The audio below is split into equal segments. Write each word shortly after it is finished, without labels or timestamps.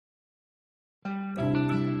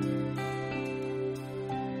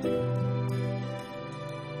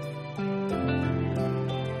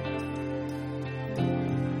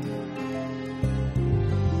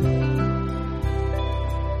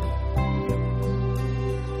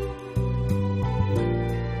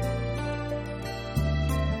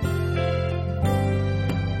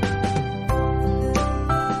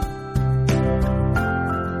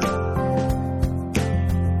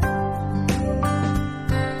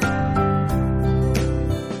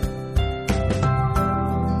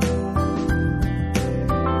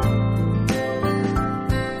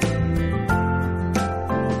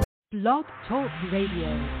Blog Talk Radio.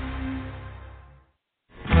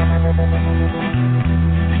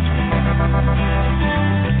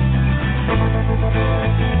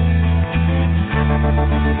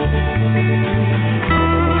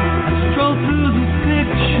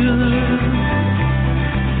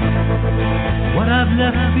 What I've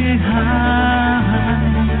left behind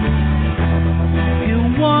here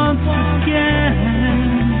once again.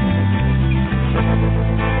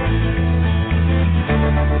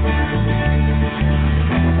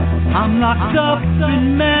 I'm locked up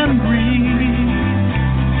in memories,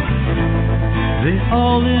 they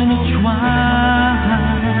all intertwine.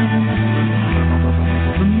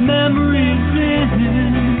 The memories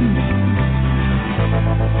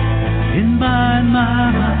in my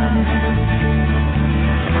mind.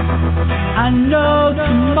 I know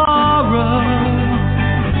tomorrow,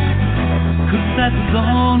 'cause that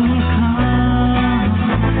dawn will come.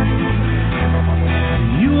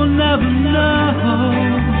 You will never know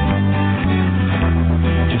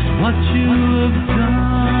just what you have done.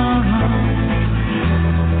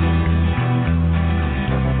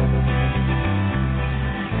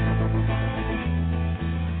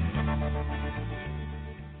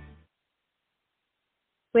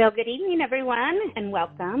 Well, good evening, everyone, and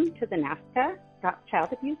welcome to the NAASCA Stop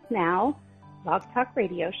Child Abuse Now Blog Talk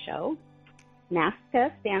Radio Show.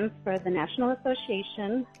 NAASCA stands for the National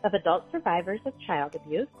Association of Adult Survivors of Child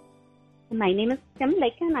Abuse. And my name is Kim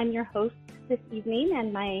Lakin. I'm your host this evening,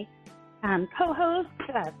 and my co-host,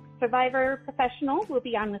 Survivor Professional, will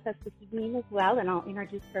be on with us this evening as well, and I'll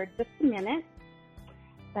introduce her in just a minute.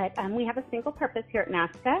 But we have a single purpose here at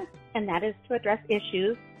NAASCA, and that is to address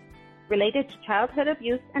issues related to childhood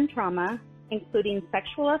abuse and trauma, including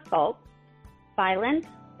sexual assault, violent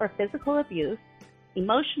or physical abuse,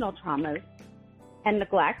 emotional traumas, and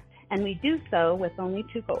neglect, and we do so with only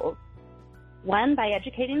two goals. One, by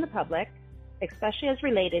educating the public, especially as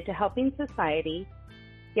related to helping society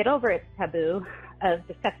get over its taboo of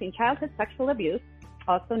discussing childhood sexual abuse,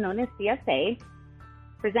 also known as CSA,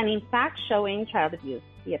 presenting facts showing child abuse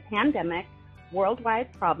to be a pandemic,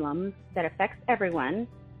 worldwide problem that affects everyone,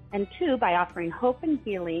 and two, by offering hope and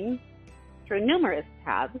healing through numerous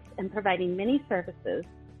paths and providing many services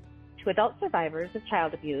to adult survivors of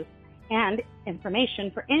child abuse and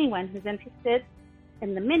information for anyone who's interested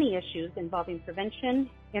in the many issues involving prevention,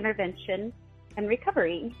 intervention, and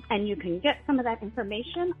recovery. And you can get some of that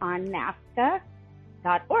information on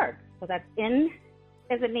NAASCA.org. So that's N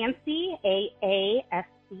as in Nancy,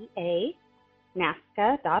 AASCA,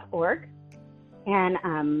 NAASCA.org.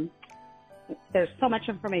 And there's so much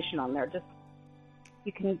information on there.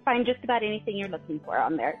 You can find just about anything you're looking for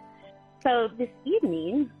on there. So this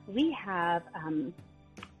evening we have, like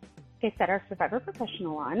I said, our Survivor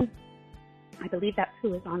Professional on. I believe that's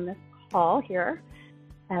who is on this call here.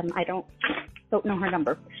 I don't know her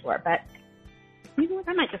number for sure, but you know what?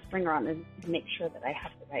 I might just bring her on and make sure that I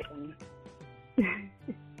have the right one.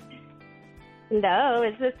 Hello,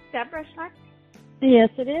 is this Deborah Schleck? Yes,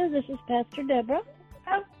 it is. This is Pastor Deborah.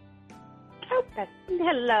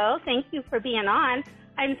 Hello. Thank you for being on.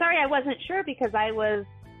 I'm sorry I wasn't sure because I was,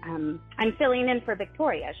 I'm filling in for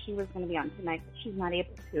Victoria. She was going to be on tonight, but she's not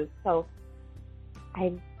able to. So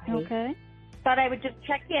I thought I would just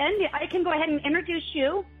check in. I can go ahead and introduce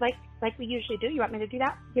you like we usually do. You want me to do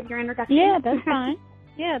that? Give your introduction? Yeah, that's fine.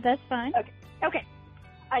 Yeah, that's fine. Okay.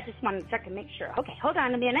 I just wanted to check and make sure. Okay, hold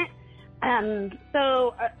on a minute.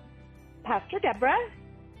 Pastor Deborah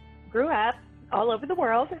grew up all over the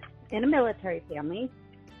world in a military family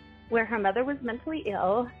where her mother was mentally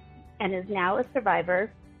ill and is now a survivor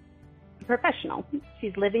professional.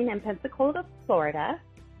 She's living in Pensacola, Florida,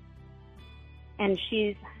 and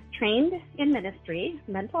she's trained in ministry,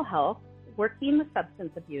 mental health, working with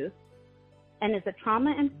substance abuse, and is a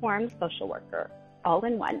trauma-informed social worker, all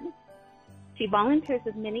in one. She volunteers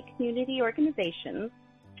with many community organizations.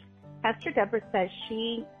 Pastor Deborah says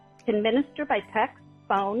she can minister by text,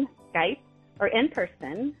 phone, Skype, or in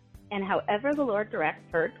person, and however the Lord directs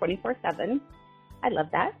her 24/7. I love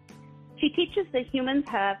that. She teaches that humans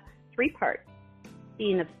have three parts,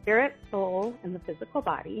 being of spirit, soul, and the physical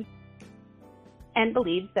body, and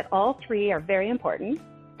believes that all three are very important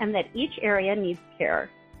and that each area needs care.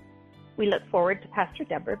 We look forward to Pastor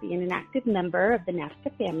Deborah being an active member of the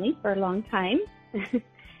NAASCA family for a long time.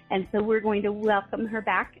 And so we're going to welcome her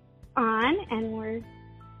back on, and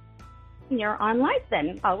you're on live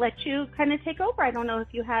then. I'll let you kind of take over. I don't know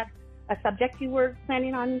if you have a subject you were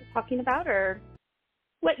planning on talking about or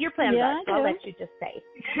what your plans are. So I'll let you just say.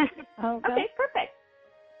 Okay, perfect.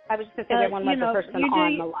 I was just going to say there one other person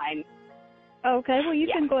on the line. Okay, well, you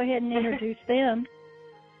can go ahead and introduce them.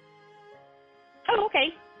 Oh,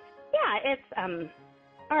 okay. Yeah, Yeah, it's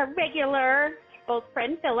our regular old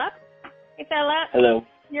friend Philip. Hey, Philip. Hello.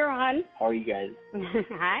 You're on. How are you guys?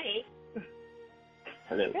 Hi.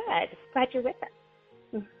 Hello. Good. Glad you're with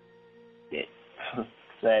us. Yes.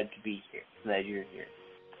 Glad to be here. Glad you're here.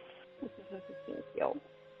 Thank you.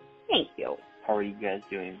 Thank you. How are you guys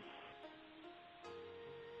doing?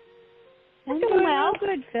 I'm doing well.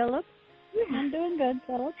 Good, Philip. I'm doing good,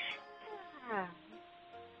 Philip.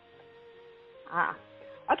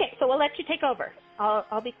 Okay, so we'll let you take over.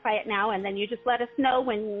 I'll be quiet now, and then you just let us know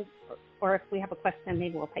when, or if we have a question,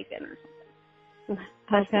 maybe we'll type in or something.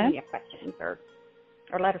 Okay. You have questions, or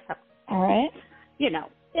let us have. All right. You know.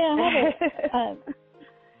 Yeah,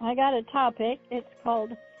 I got a topic. It's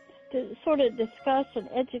called, to sort of discuss and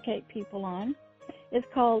educate people on. It's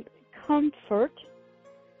called comfort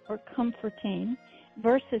or comforting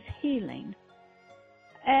versus healing.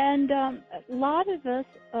 And a lot of us,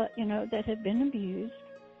 that have been abused,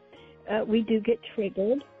 we do get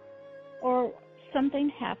triggered, or something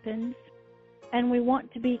happens, and we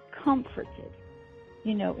want to be comforted,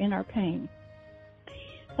 in our pain.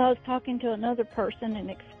 So I was talking to another person and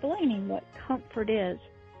explaining what comfort is.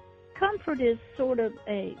 Comfort is sort of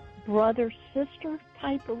a brother-sister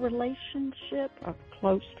type of relationship, a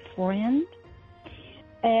close friend,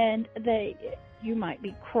 and you might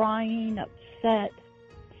be crying, upset,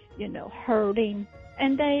 hurting,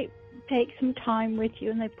 and they take some time with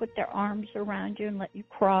you, and they put their arms around you and let you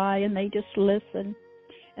cry, and they just listen,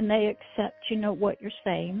 and they accept, what you're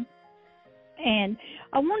saying. And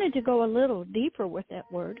I wanted to go a little deeper with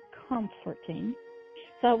that word, comforting.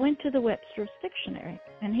 So I went to the Webster's Dictionary,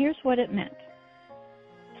 and here's what it meant.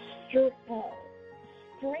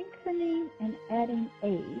 Strengthening and adding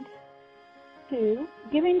aid to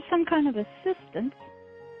giving some kind of assistance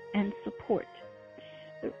and support.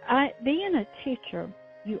 Being a teacher,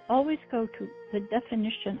 you always go to the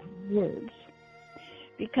definition of words,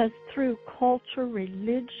 because through culture,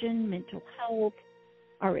 religion, mental health,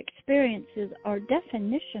 our experiences, our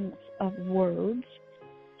definitions of words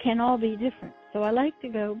can all be different. So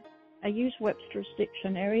I use Webster's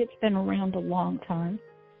Dictionary. It's been around a long time.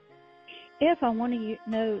 If I want to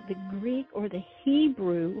know the Greek or the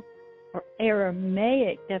Hebrew or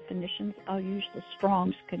Aramaic definitions, I'll use the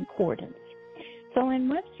Strong's Concordance. So in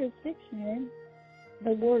Webster's Dictionary,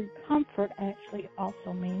 the word comfort actually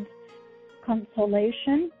also means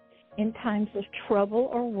consolation in times of trouble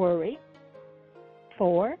or worry.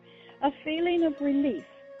 4, a feeling of relief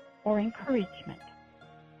or encouragement.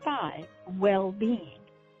 5, well-being.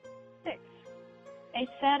 6, a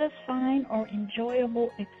satisfying or enjoyable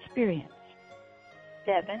experience.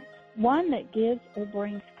 7, one that gives or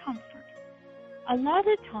brings comfort. A lot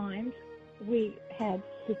of times we have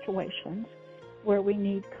situations where we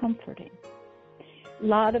need comforting. A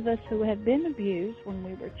lot of us who have been abused when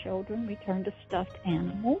we were children, we turned to stuffed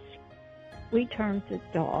animals. We turned to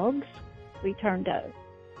dogs. We turned to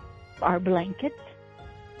our blankets.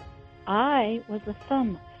 I was a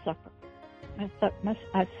thumb sucker. I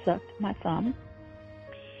sucked my thumb.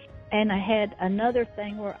 And I had another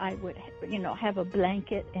thing where I would, have a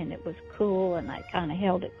blanket, and it was cool, and I kind of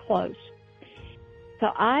held it close. So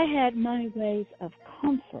I had my ways of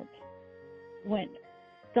comfort.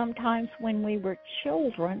 Sometimes when we were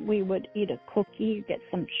children, we would eat a cookie, get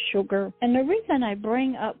some sugar. And the reason I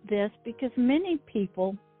bring up this, because many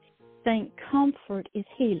people think comfort is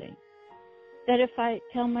healing. That if I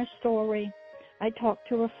tell my story, I talk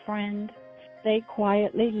to a friend, they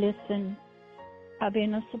quietly listen. I've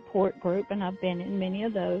been in a support group, and I've been in many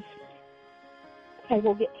of those. I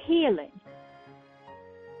will get healing.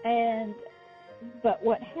 But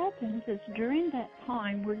what happens is during that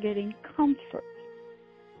time, we're getting comfort.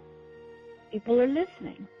 People are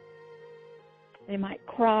listening. They might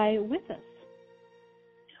cry with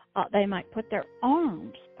us. They might put their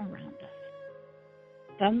arms around us.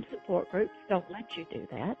 Some support groups don't let you do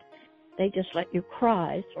that. They just let you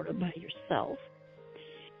cry sort of by yourself.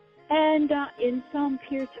 And in some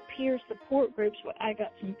peer-to-peer support groups, I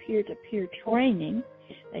got some peer-to-peer training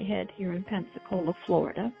they had here in Pensacola,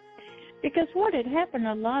 Florida. Because what had happened,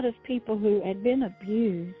 a lot of people who had been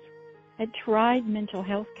abused had tried mental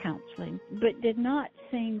health counseling, but did not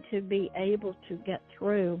seem to be able to get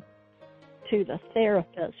through to the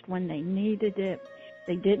therapist when they needed it.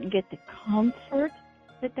 They didn't get the comfort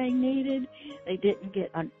that they needed. They didn't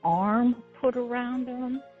get an arm put around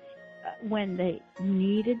them when they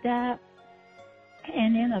needed that.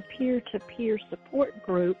 And in a peer-to-peer support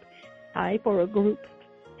group type or a group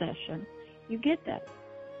session, you get that.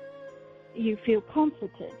 You feel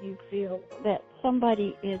comforted. You feel that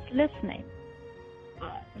somebody is listening.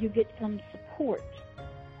 You get some support.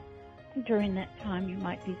 during that time you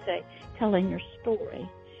might be, say, telling your story,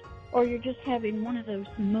 or you're just having one of those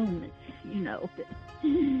moments,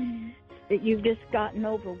 that you've just gotten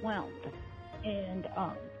overwhelmed. And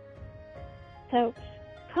so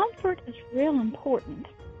comfort is real important.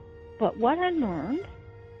 But what I learned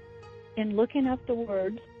in looking up the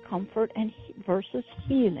words comfort and versus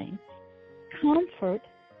healing, comfort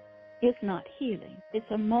is not healing. It's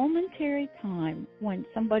a momentary time when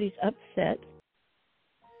somebody's upset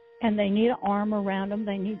and they need an arm around them.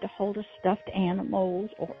 They need to hold a stuffed animal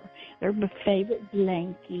or their favorite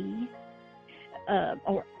blankie.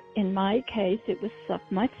 Or in my case, it was suck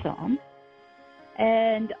my thumb.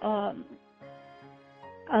 And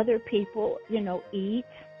other people, eat.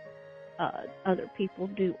 Other people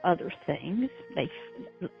do other things.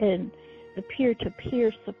 In the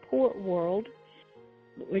peer-to-peer support world,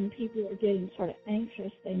 when people are getting sort of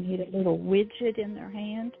anxious, they need a little widget in their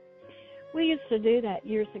hand. We used to do that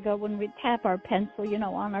years ago when we'd tap our pencil,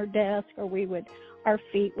 on our desk, or our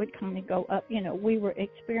feet would kind of go up. We were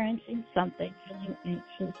experiencing something, feeling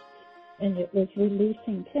anxious, and it was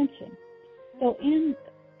releasing tension. So in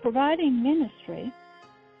providing ministry,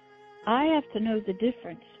 I have to know the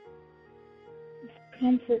difference,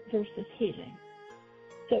 comfort versus healing.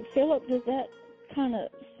 So, Philip, does that kind of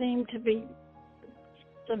seem to be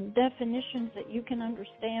some definitions that you can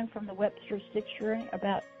understand from the Webster's Dictionary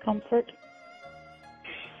about comfort?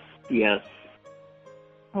 Yes.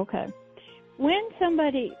 Okay. When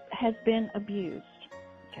somebody has been abused,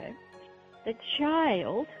 the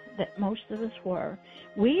child that most of us were,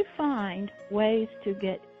 we find ways to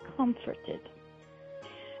get comforted.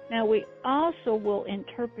 Now, we also will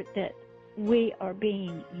interpret that we are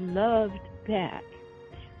being loved back.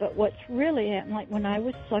 But what's really happening, like when I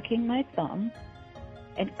was sucking my thumb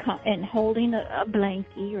and holding a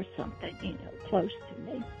blankie or something, close to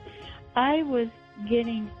me, I was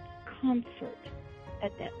getting comfort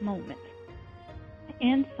at that moment.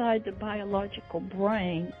 Inside the biological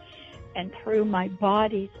brain and through my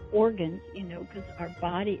body's organs, because our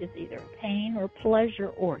body is either a pain or pleasure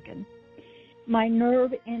organ, my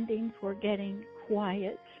nerve endings were getting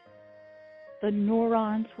quiet. The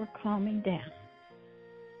neurons were calming down.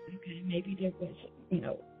 Okay, maybe there was,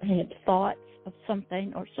 I had thoughts of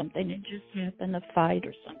something or something had just happened, a fight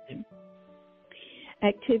or something.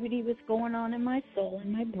 Activity was going on in my soul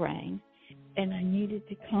and my brain, and I needed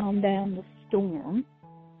to calm down the storm.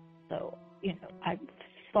 So, I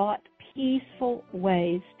thought peaceful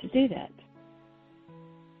ways to do that.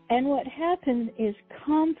 And what happens is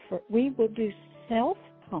comfort. We will do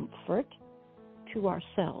self-comfort to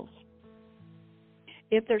ourselves.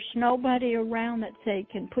 If there's nobody around that, say,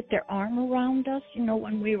 can put their arm around us,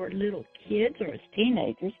 when we were little kids or as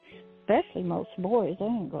teenagers, especially most boys, they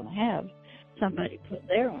ain't going to have somebody put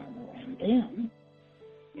their arm around them,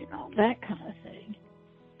 that kind of thing.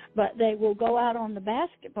 But they will go out on the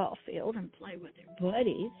basketball field and play with their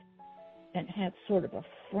buddies and have sort of a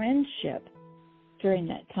friendship during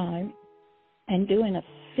that time. And doing a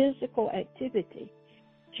physical activity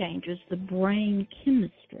changes the brain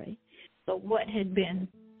chemistry. So what had been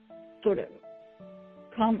sort of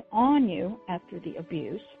come on you after the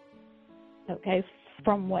abuse,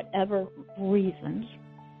 from whatever reasons,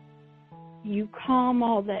 you calm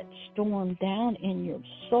all that storm down in your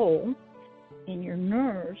soul, in your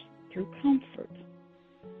nerves, through comfort.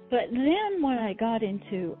 But then when I got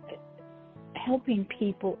into helping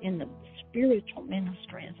people in the spiritual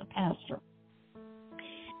ministry as a pastor,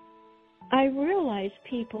 I realized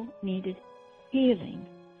people needed healing.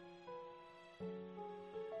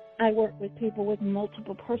 I work with people with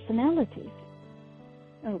multiple personalities.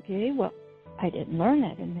 Okay, well, I didn't learn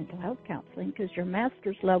that in mental health counseling because your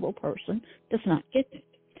master's level person does not get it.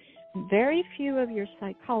 Very few of your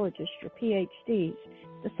psychologists, your PhDs,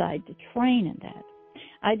 decide to train in that.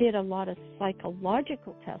 I did a lot of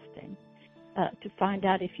psychological testing to find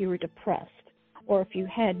out if you were depressed or if you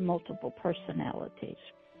had multiple personalities,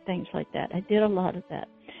 things like that. I did a lot of that.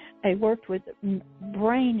 I worked with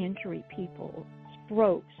brain injury people,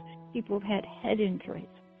 strokes, people who've had head injuries.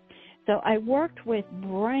 So I worked with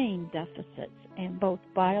brain deficits and both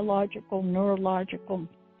biological, neurological,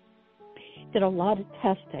 did a lot of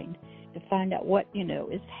testing to find out what,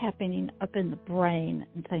 is happening up in the brain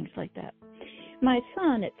and things like that. My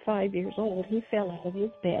son, at 5 years old, he fell out of his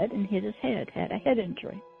bed and hit his head, had a head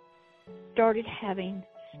injury. Started having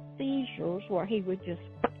seizures where he would just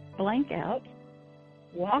blank out,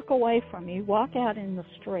 walk away from you, walk out in the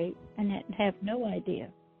street, and have no idea.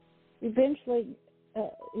 Eventually,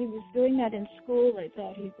 he was doing that in school. They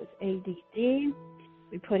thought he was ADD.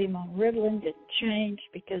 We put him on Ritalin, didn't change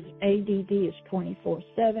because ADD is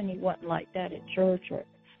 24/7. He wasn't like that at church or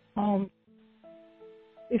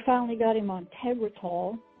We finally got him on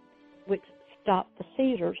Tegretol, which stopped the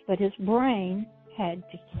seizures, but his brain had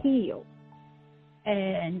to heal.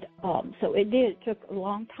 And so it did. It took a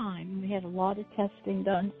long time. We had a lot of testing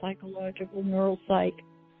done, psychological, neuropsych,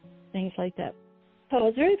 things like that. So I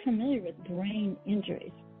was very familiar with brain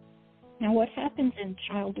injuries. Now, what happens in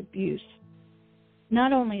child abuse,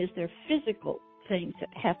 not only is there physical things that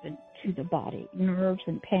happen to the body, nerves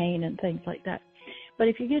and pain and things like that, but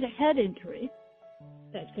if you get a head injury,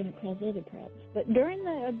 that's going to cause other problems. But during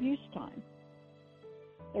the abuse time,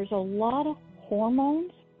 there's a lot of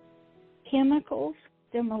hormones, chemicals,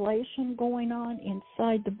 stimulation going on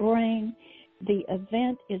inside the brain. The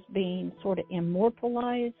event is being sort of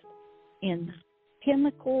immortalized in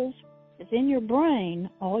chemicals. It's in your brain,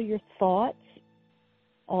 all your thoughts,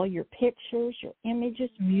 all your pictures, your images,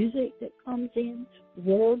 music that comes in,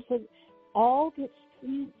 words, that all gets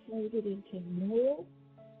translated into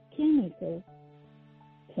neurochemical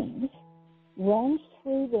things, runs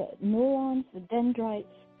through the neurons, the dendrites,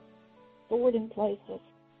 stored in places,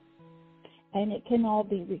 and it can all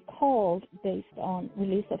be recalled based on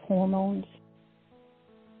release of hormones.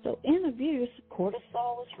 So in abuse,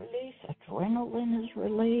 cortisol is released, adrenaline is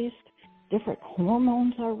released, different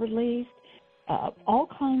hormones are released, all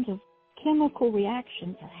kinds of chemical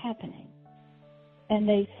reactions are happening. And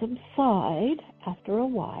they subside after a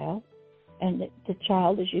while, and the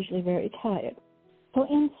child is usually very tired. So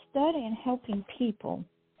in studying helping people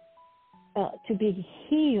to be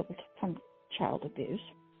healed from child abuse,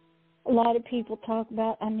 a lot of people talk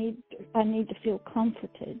about, I need to feel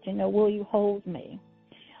comforted. Will you hold me?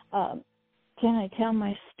 Can I tell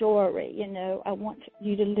my story? I want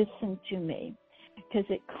you to listen to me because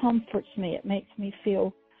it comforts me. It makes me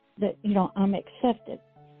feel that, I'm accepted.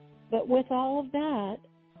 But with all of that,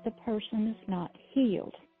 the person is not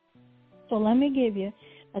healed. So let me give you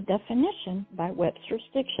a definition by Webster's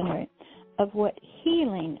Dictionary of what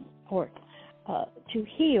healing or to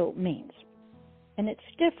heal means. And it's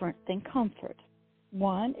different than comfort.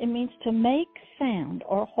 One, it means to make sound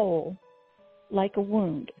or whole, like a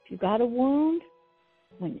wound. If you got a wound,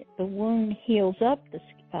 when the wound heals up, the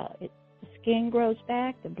skin grows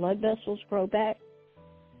back, the blood vessels grow back,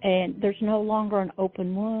 and there's no longer an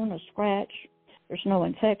open wound, a scratch, there's no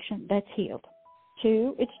infection, that's healed.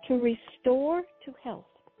 Two, it's to restore to health.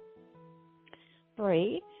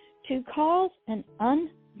 Three, to cause an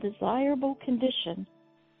undesirable condition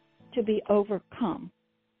to be overcome.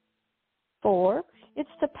 Four, it's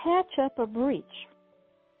to patch up a breach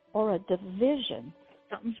or a division.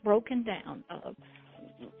 Something's broken down,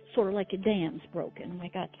 sort of like a dam's broken, and I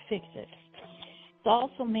got to fix it. It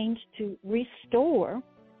also means to restore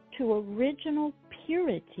to original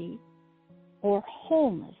purity or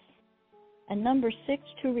wholeness. And number 6,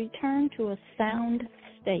 to return to a sound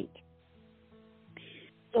state.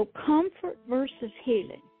 So comfort versus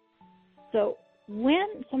healing. So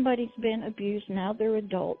when somebody's been abused, now they're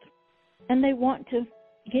adult, and they want to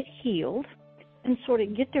get healed and sort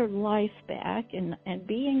of get their life back and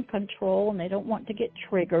be in control, and they don't want to get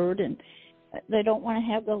triggered, and they don't want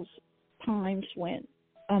to have those times when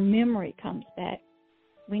a memory comes back.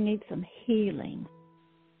 We need some healing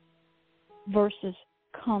versus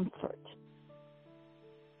comfort.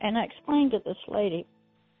 And I explained to this lady,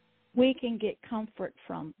 we can get comfort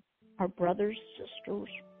from our brothers, sisters,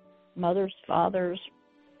 mothers, fathers,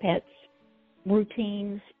 pets,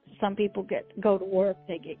 routines. Some people go to work,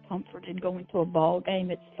 they get comfort in going to a ball game.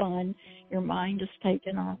 It's fun. Your mind is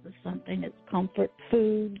taken off of something. It's comfort.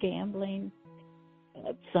 Food, gambling.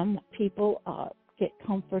 Some people get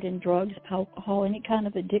comfort in drugs, alcohol, any kind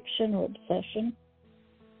of addiction or obsession.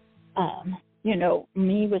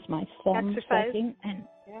 Me with my thumb sucking and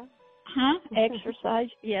exercise,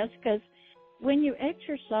 yes, because when you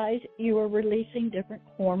exercise, you are releasing different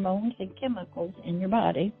hormones and chemicals in your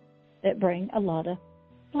body that bring a lot of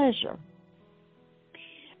pleasure.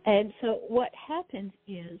 And so what happens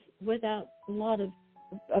is, without a lot of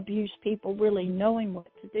abused people really knowing what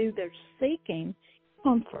to do, they're seeking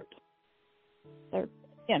comfort. They're,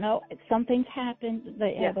 something's happened,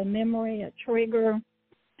 they have a memory, a trigger,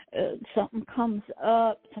 something comes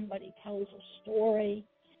up, somebody tells a story,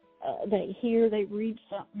 they read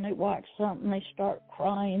something, they watch something, they start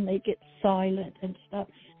crying, they get silent and stuff.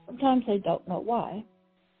 Sometimes they don't know why.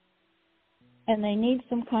 And they need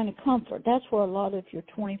some kind of comfort. That's where a lot of your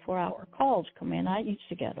 24-hour calls come in. I used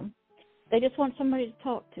to get them. They just want somebody to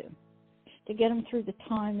talk to get them through the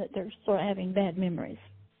time that they're sort of having bad memories.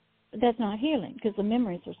 But that's not healing because the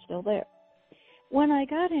memories are still there. When I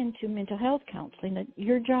got into mental health counseling,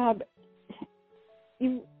 your job,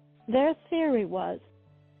 their theory was,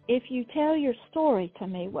 if you tell your story to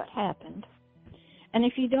me, what happened, and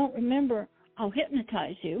if you don't remember, I'll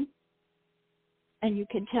hypnotize you, and you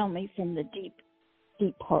can tell me from the deep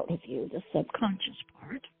part of you, the subconscious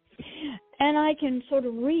part, and I can sort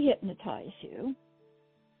of re-hypnotize you,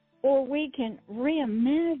 or we can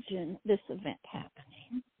reimagine this event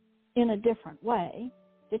happening in a different way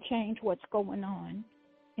to change what's going on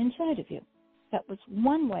inside of you. That was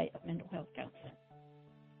one way of mental health counseling.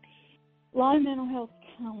 A lot of mental health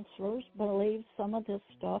counselors believe some of this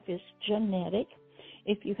stuff is genetic.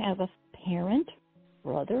 If you have a parent,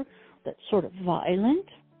 brother, that's sort of violent,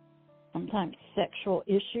 sometimes sexual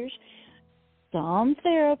issues, some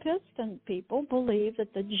therapists and people believe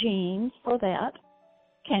that the genes for that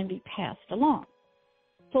can be passed along.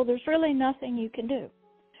 So there's really nothing you can do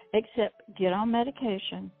except get on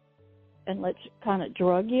medication and let's kind of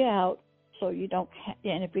drug you out so you don't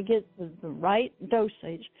and if we get the right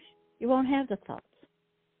dosage, you won't have the thoughts.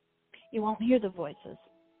 You won't hear the voices.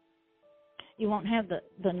 You won't have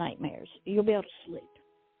the nightmares. You'll be able to sleep.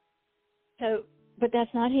 So, but that's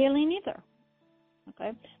not healing either.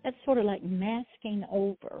 Okay? That's sort of like masking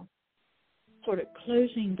over, sort of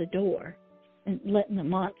closing the door and letting the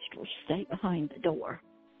monster stay behind the door.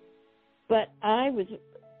 But I was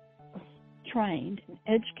trained and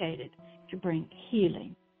educated to bring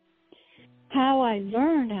healing. How I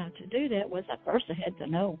learned how to do that was at first I had to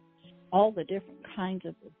know all the different kinds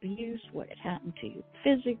of abuse, what had happened to you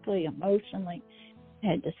physically, emotionally. I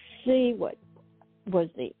had to see what was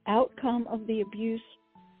the outcome of the abuse,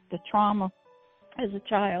 the trauma as a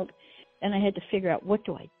child, and I had to figure out what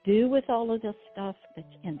do I do with all of this stuff that's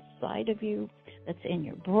inside of you, that's in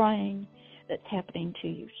your brain, that's happening to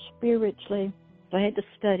you spiritually. So I had to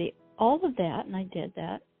study all of that, and I did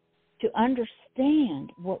that, to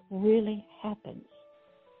understand what really happens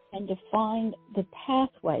and to find the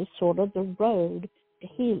pathway, sort of the road to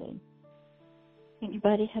healing.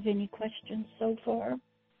 Anybody have any questions so far?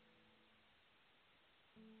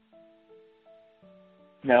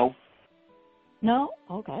 No. No?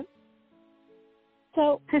 Okay.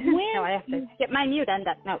 So when no, I have to get my mute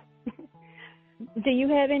undone. No. Do you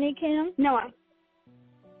have any, Kim? No.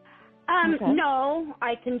 Okay. No,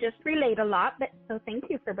 I can just relate a lot, but so thank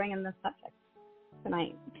you for bringing this subject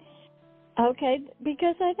tonight. Okay,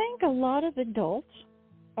 because I think a lot of adults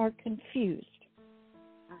are confused.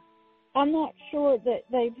 I'm not sure that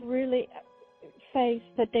they've really faced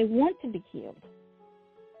that they want to be healed,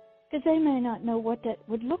 because they may not know what that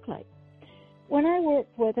would look like. When I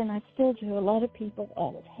worked with, and I still do, a lot of people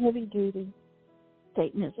out of heavy-duty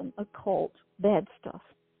Satanism, occult, bad stuff.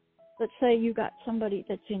 Let's say you got somebody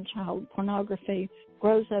that's in child pornography,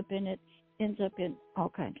 grows up in it, ends up in all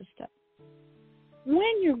kinds of stuff.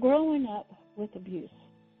 When you're growing up with abuse,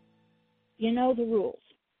 you know the rules.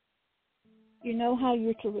 You know how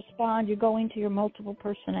you're to respond. You go into your multiple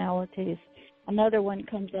personalities. Another one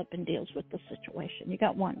comes up and deals with the situation. You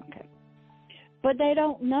got one, okay. But they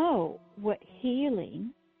don't know what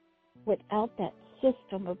healing without that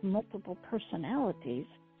system of multiple personalities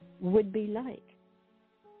would be like.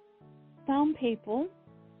 Some people,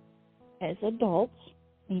 as adults,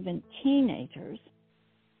 even teenagers,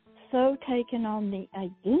 so taken on the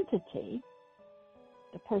identity,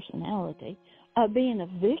 the personality, of being a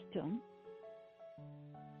victim,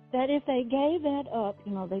 that if they gave that up,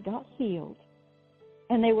 they got healed,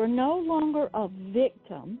 and they were no longer a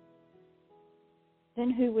victim,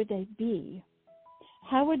 then who would they be?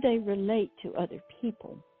 How would they relate to other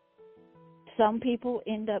people? Some people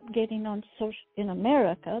end up getting on in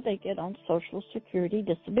America, they get on Social Security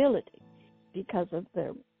disability because of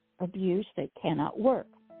their abuse. They cannot work.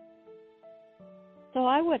 So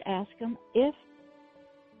I would ask them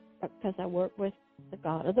because I work with the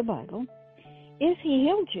God of the Bible, if he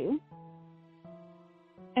healed you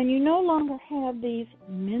and you no longer have these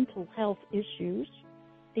mental health issues,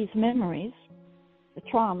 these memories, the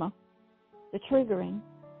trauma, the triggering,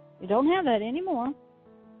 you don't have that anymore,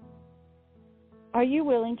 are you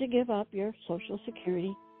willing to give up your Social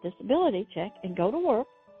Security disability check and go to work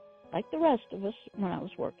like the rest of us when I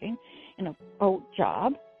was working in a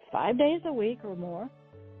job, 5 days a week or more,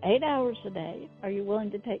 8 hours a day? Are you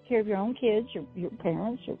willing to take care of your own kids, your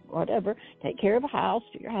parents, or whatever, take care of a house,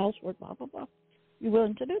 do your housework, blah, blah, blah? You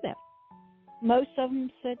willing to do that? Most of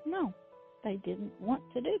them said no. They didn't want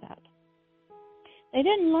to do that. They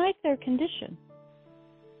didn't like their condition,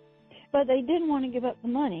 but they didn't want to give up the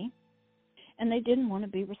money, and they didn't want to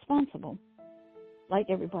be responsible like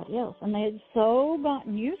everybody else. And they had so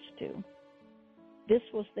gotten used to this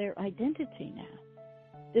was their identity now.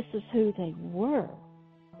 This is who they were,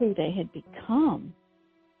 who they had become.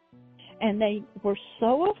 And they were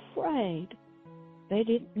so afraid They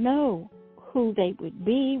didn't know who they would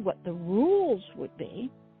be, what the rules would be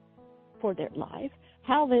for their life,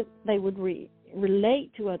 how they would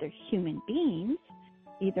relate to other human beings,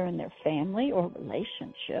 either in their family or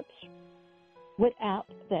relationships, without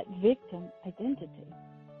that victim identity.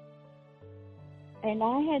 And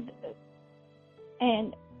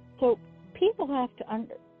so people have to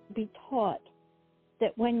be taught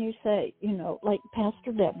that when you say, like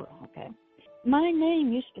Pastor Deborah, okay, my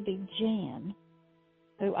name used to be Jan,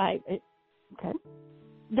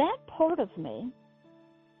 that part of me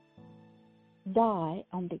died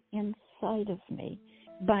on the inside of me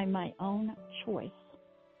by my own choice.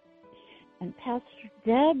 And Pastor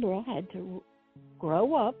Deborah had to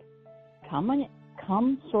grow up,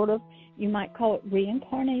 come sort of, you might call it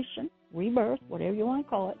reincarnation, rebirth, whatever you want to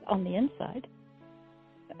call it, on the inside.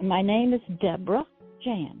 My name is Deborah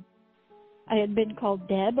Jan. I had been called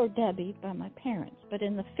Deb or Debbie by my parents, but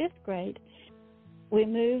in the 5th grade, we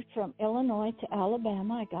moved from Illinois to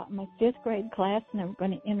Alabama. I got in my 5th grade class, and they were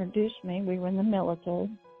going to introduce me. We were in the military.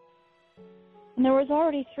 And there was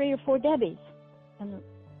already 3 or 4 Debbies in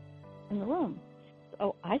the room.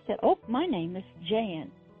 So I said, my name is Jan.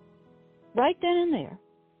 Right then and there,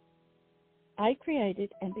 I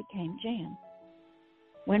created and became Jan.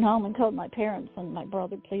 Went home and told my parents and my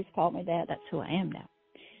brother, please call me that. That's who I am now.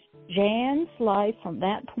 Jan's life from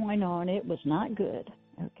that point on, it was not good,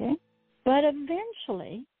 okay? But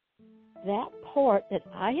eventually, that part that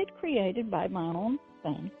I had created by my own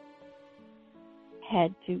thing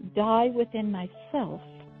had to die within myself,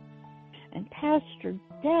 and Pastor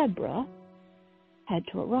Deborah had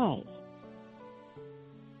to arise.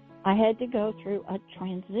 I had to go through a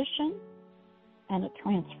transition and a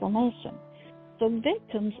transformation. So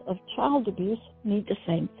victims of child abuse need the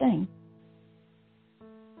same thing.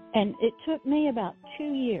 And it took me about 2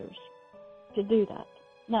 years to do that.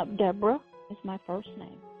 Now, Deborah is my first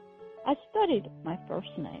name. I studied my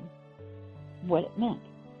first name, what it meant.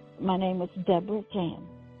 My name was Deborah Jan.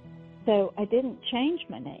 So I didn't change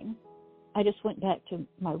my name. I just went back to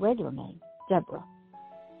my regular name, Deborah.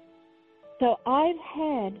 So I've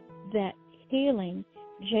had that healing.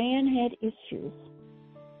 Jan had issues.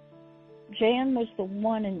 Jan was the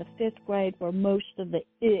one in the 5th grade where most of the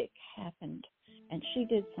ick happened, and she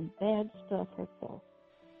did some bad stuff herself.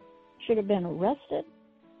 Should have been arrested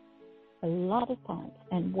a lot of times,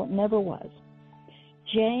 and never was.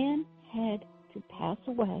 Jan had to pass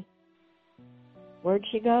away. Where'd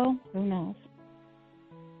she go? Who knows?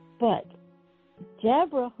 But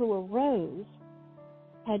Deborah, who arose,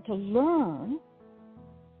 had to learn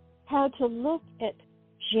how to look at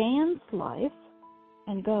Jan's life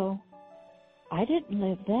and go, I didn't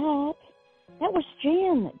live that. That was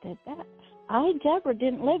Jan that did that. Deborah,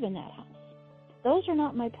 didn't live in that house. Those are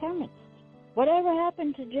not my parents. Whatever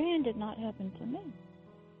happened to Jan did not happen to me.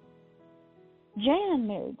 Jan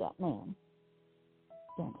married that man,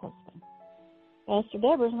 Jan's husband. Pastor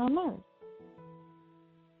Deborah's not married.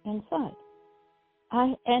 Inside.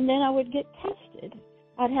 And then I would get tested.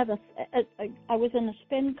 I was in a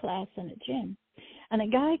spin class in a gym, and a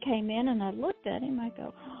guy came in, and I looked at him. I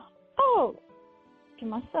go, oh, to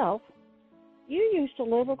myself, you used to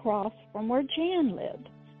live across from where Jan lived.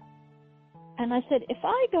 And I said, if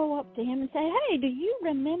I go up to him and say, hey, do you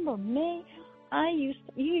remember me? You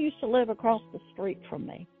used to live across the street from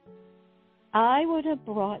me. I would have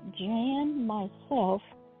brought Jan myself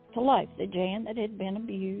to life, the Jan that had been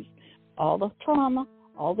abused, all the trauma,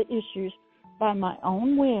 all the issues. By my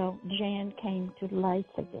own will, Jan came to life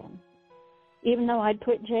again. Even though I'd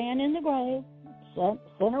put Jan in the grave,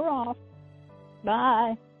 sent her off,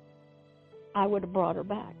 bye, I would have brought her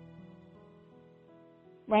back.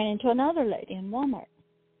 Ran into another lady in Walmart.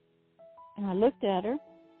 And I looked at her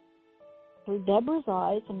through Deborah's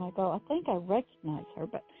eyes, and I go, I think I recognize her.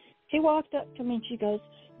 But she walked up to me, and she goes,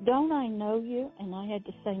 don't I know you? And I had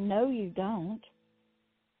to say, no, you don't.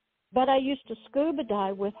 But I used to scuba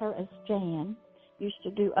dive with her as Jan, used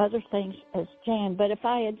to do other things as Jan. But if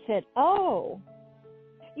I had said, oh,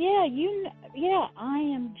 yeah, I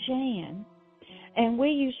am Jan, and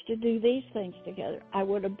we used to do these things together, I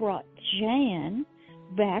would have brought Jan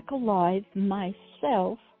back alive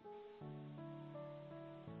myself.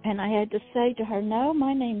 And I had to say to her, no,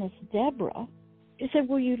 my name is Deborah. She said,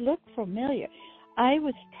 well, you look familiar. I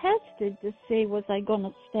was tested to see, was I going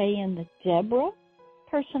to stay in the Deborah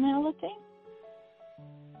personality,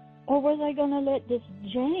 or was I going to let this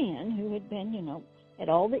Jan, who had been, had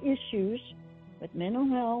all the issues with mental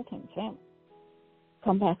health and family,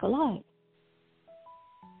 come back alive?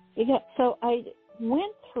 So I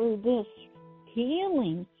went through this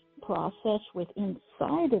healing process with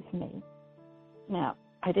inside of me. Now,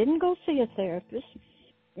 I didn't go see a therapist.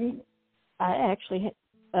 I actually,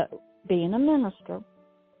 being a minister,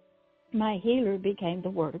 my healer became the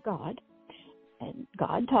Word of God. And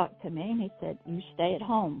God talked to me, and he said, you stay at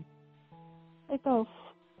home. I go,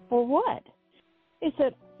 for what? He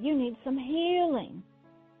said, you need some healing.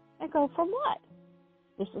 I go, for what?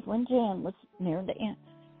 This is when Jan was near the end.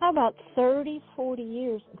 How about 30, 40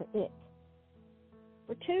 years of it?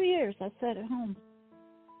 For 2 years, I sat at home.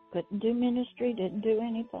 Couldn't do ministry, didn't do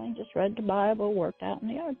anything, just read the Bible, worked out in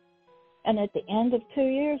the yard. And at the end of 2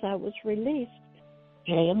 years, I was released.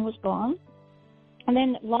 Jan was gone. And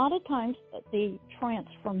then a lot of times the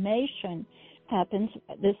transformation happens,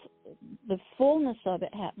 the fullness of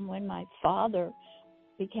it happened when my father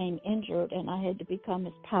became injured and I had to become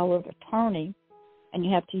his power of attorney. And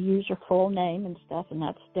you have to use your full name and stuff, and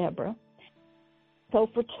that's Deborah. So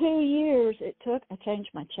for 2 years I changed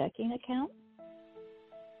my checking account.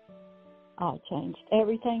 I changed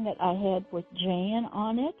everything that I had with Jan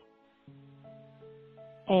on it,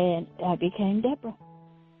 and I became Deborah.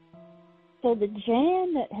 So the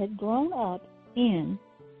Jan that had grown up in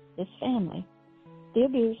this family, the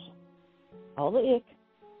abuse, all the ick,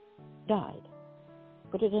 died.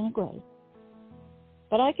 Put it in a grave.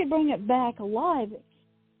 But I could bring it back alive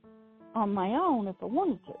on my own if I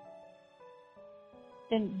wanted to.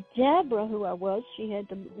 Then Deborah, who I was, she had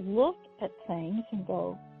to look at things and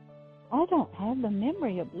go, I don't have the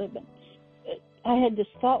memory of living. I had this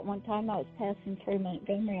thought one time. I was passing through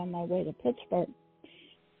Montgomery on my way to Pittsburgh,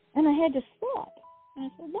 and I had this thought. And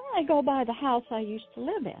I said, why don't I go by the house I used to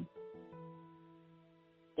live in?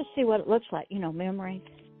 Just see what it looks like, memory.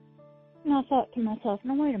 And I thought to myself,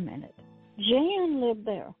 no, wait a minute. Jan lived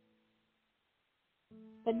there,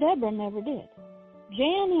 but Deborah never did.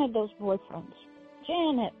 Jan had those boyfriends.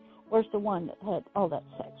 Jan was the one that had all that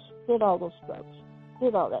sex, did all those drugs,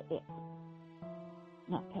 did all that ick.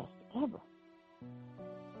 Not Pastor Deborah.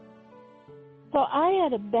 So I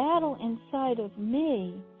had a battle inside of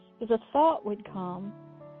me because a thought would come,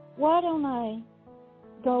 why don't I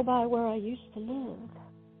go by where I used to live?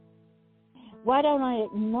 Why don't I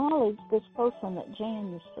acknowledge this person that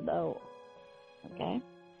Jan used to know? Okay?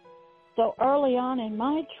 So early on in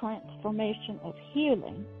my transformation of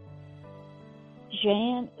healing,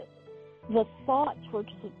 Jan, the thoughts were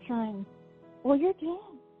trying, well, you're Jan.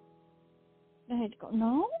 And I had to go,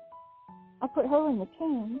 no. I put her in the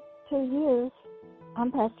tomb 2 years.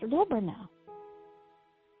 I'm Pastor Deborah now.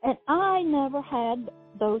 And I never had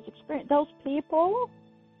those experiences. Those people,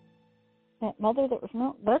 that mother that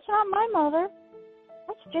was that's not my mother.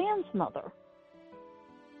 That's Jan's mother.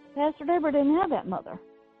 Pastor Deborah didn't have that mother.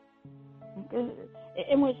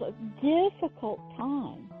 It was a difficult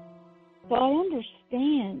time. So I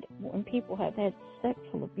understand when people have had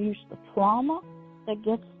sexual abuse, the trauma that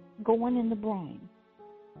gets going in the brain,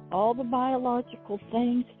 all the biological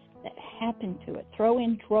things that happen to it. Throw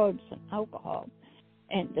in drugs and alcohol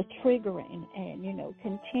and the triggering and,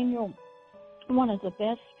 continual. One of the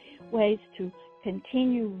best ways to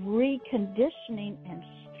continue reconditioning and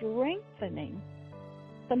strengthening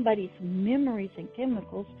somebody's memories and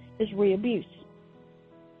chemicals is re-abuse.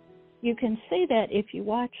 You can see that if you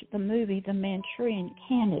watch the movie The Manchurian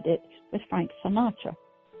Candidate with Frank Sinatra.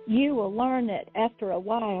 You will learn that after a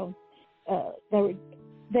while,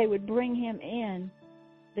 they would bring him in,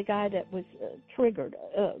 the guy that was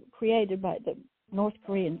created by the North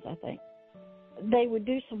Koreans, I think. They would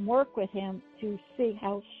do some work with him to see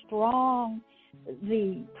how strong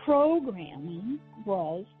the programming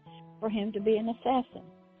was for him to be an assassin.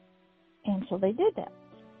 And so they did that.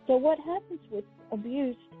 So what happens with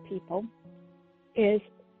abused people is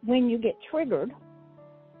when you get triggered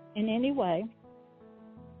in any way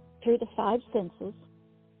through the five senses,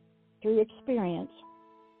 through experience,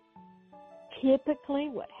 typically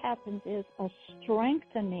what happens is a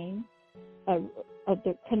strengthening of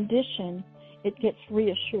the condition. It gets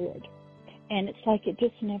reassured, and it's like it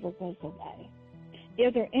just never goes away.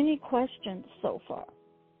 Are there any questions so far?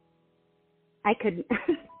 I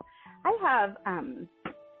have,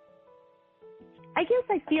 I guess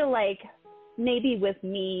I feel like maybe with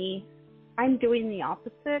me, I'm doing the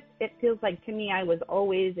opposite. It feels like to me I was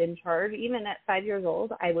always in charge. Even at 5 years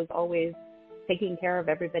old, I was always taking care of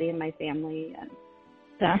everybody in my family.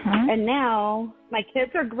 And now my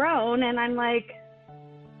kids are grown, and I'm like,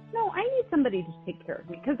 no, I need somebody to take care of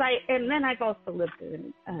me. And then I've also lived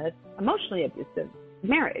in an emotionally abusive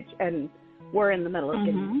marriage, and we're in the middle of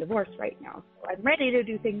getting divorced right now. So I'm ready to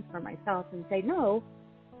do things for myself and say, no,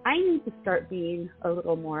 I need to start being a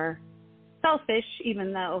little more selfish,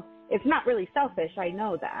 even though it's not really selfish. I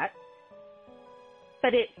know that.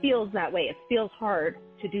 but it feels that way. It feels hard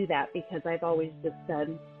to do that because I've always just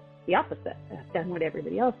done the opposite. I've done what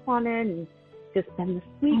everybody else wanted and just been the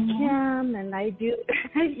sweet Kim, and I do,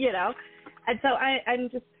 you know. And so I'm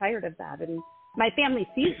just tired of that. And my family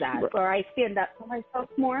sees that, where I stand up for myself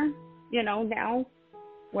more, you know, now,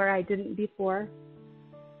 where I didn't before.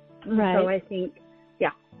 Right. So I think,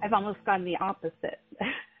 yeah, I've almost gone the opposite,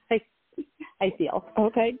 I feel.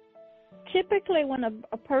 Okay. Typically when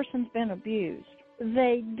a person's been abused,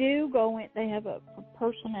 they do go in, they have a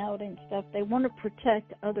personality and stuff. They want to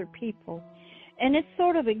protect other people. And it's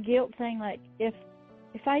sort of a guilt thing, like, if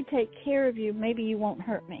I take care of you, maybe you won't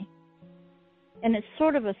hurt me. And it's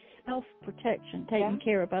sort of a self-protection, taking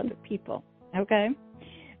care of other people, okay?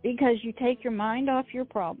 Because you take your mind off your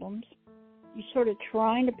problems. You're sort of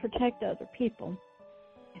trying to protect other people.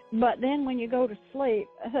 But then when you go to sleep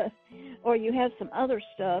or you have some other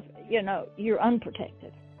stuff, you know, you're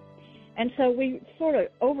unprotected. And so we sort of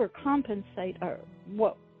overcompensate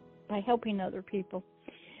by helping other people.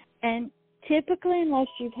 And typically, unless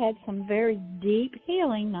you've had some very deep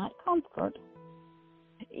healing, not comfort,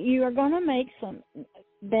 you are going to make some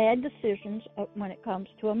bad decisions when it comes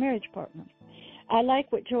to a marriage partner. I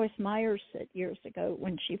like what Joyce Meyer said years ago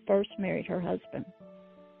when she first married her husband.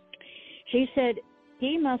 She said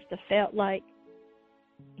he must have felt like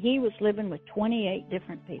he was living with 28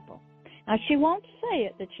 different people. Now, she won't say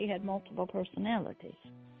it that she had multiple personalities,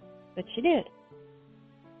 but she did,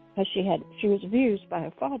 because she was abused by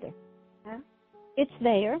her father. Yeah. It's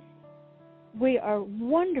there. We are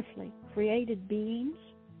wonderfully created beings.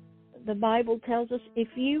 The Bible tells us if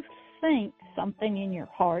you think something in your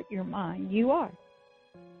heart, your mind, you are.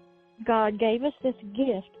 God gave us this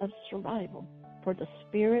gift of survival for the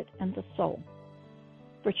spirit and the soul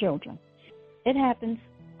for children. It happens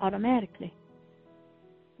automatically.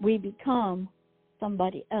 We become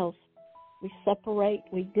somebody else. We separate,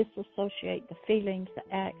 we disassociate the feelings,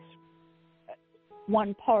 the acts.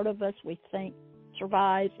 One part of us we think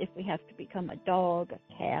survives if we have to become a dog,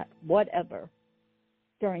 a cat, whatever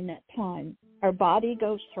during that time. Our body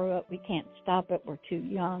goes through it. We can't stop it. We're too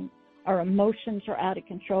young. Our emotions are out of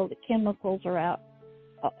control. The chemicals are out.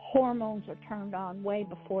 Hormones are turned on way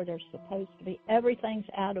before they're supposed to be. Everything's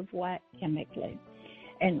out of whack chemically.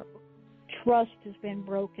 And trust has been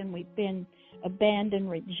broken. We've been abandoned,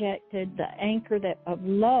 rejected. The anchor of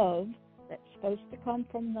love that's supposed to come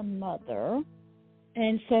from the mother.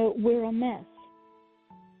 And so we're a mess.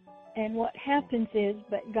 And what happens is,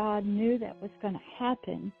 but God knew that was going to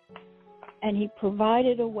happen, and he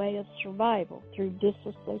provided a way of survival through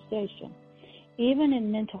disassociation. Even in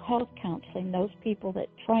mental health counseling, those people that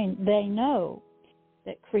train, they know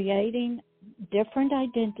that creating different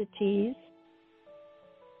identities,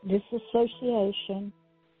 disassociation,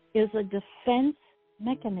 is a defense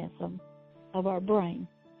mechanism of our brain,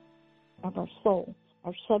 of our soul,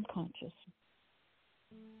 our subconscious.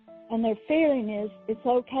 And their feeling is it's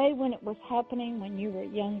okay when it was happening when you were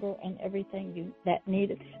younger and everything that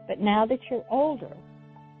needed. But now that you're older,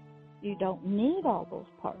 you don't need all those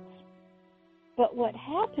parts. But what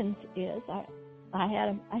happens is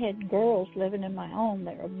I had girls living in my home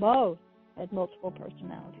that were both had multiple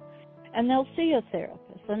personalities. And they'll see a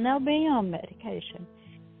therapist and they'll be on medication.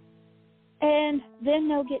 And then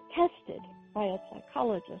they'll get tested by a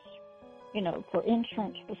psychologist, for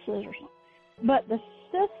insurance facilities. But the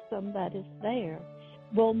system that is there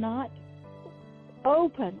will not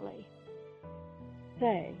openly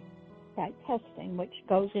say, by testing, which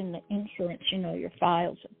goes in the insurance, your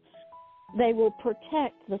files, they will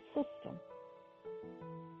protect the system.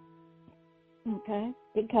 Okay?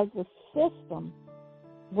 Because the system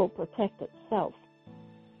will protect itself.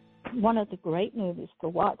 One of the great movies to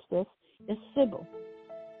watch this is Sybil,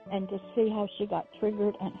 and to see how she got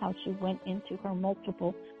triggered and how she went into her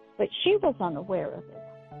multiple, but she was unaware of it.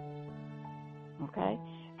 Okay?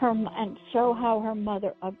 And show how her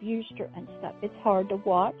mother abused her and stuff. It's hard to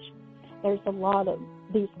watch. There's a lot of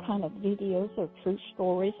these kind of videos or true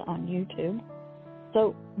stories on YouTube.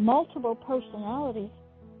 So multiple personalities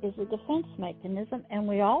is a defense mechanism, and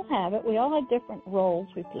we all have it. We all have different roles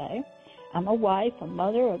we play. I'm a wife, a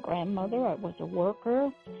mother, a grandmother. I was a worker,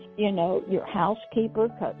 your housekeeper.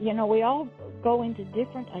 We all go into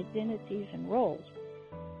different identities and roles.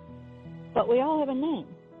 But we all have a name.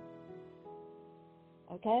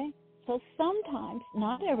 Okay? So sometimes,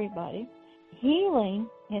 not everybody, healing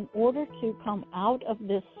in order to come out of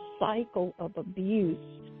this cycle of abuse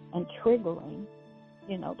and triggering,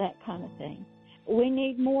 that kind of thing, we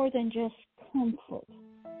need more than just comfort.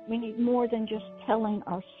 We need more than just telling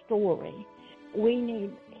our story. We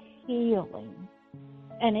need healing.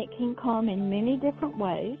 And it can come in many different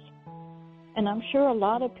ways. And I'm sure a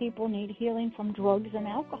lot of people need healing from drugs and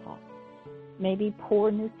alcohol. Maybe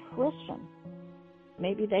poor nutrition.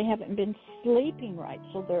 Maybe they haven't been sleeping right,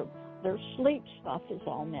 so their sleep stuff is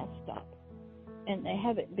all messed up. And they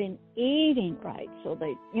haven't been eating right, so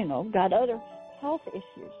they, got other health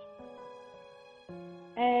issues.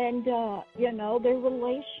 And, their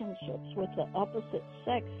relationships with the opposite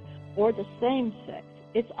sex or the same sex,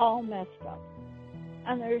 it's all messed up.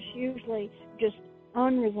 And there's usually just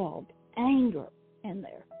unresolved anger in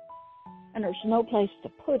there. And there's no place to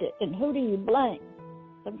put it. And who do you blame?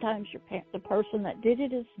 Sometimes the person that did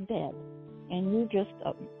it is dead, and you're just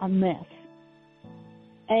a mess.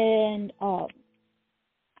 And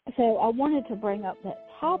so I wanted to bring up that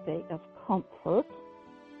topic of comfort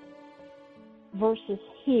versus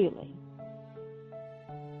healing.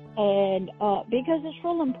 And because it's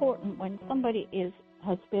real important when somebody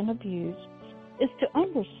has been abused, is to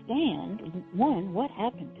understand, one, what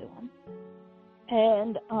happened to them.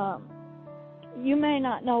 And you may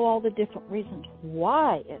not know all the different reasons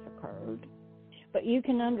why it occurred, but you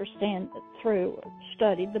can understand through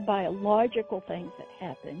study the biological things that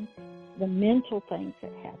happen, the mental things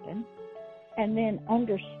that happen, and then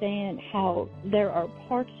understand how there are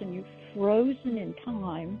parts in you frozen in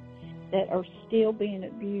time that are still being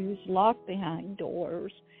abused, locked behind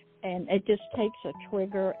doors, and it just takes a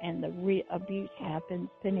trigger and the abuse happens,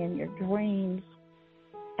 been in your dreams,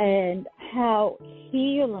 and how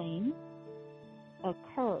healing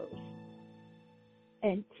occurs.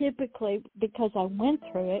 And typically, because I went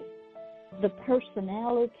through it, the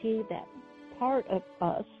personality, that part of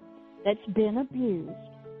us that's been abused,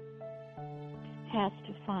 has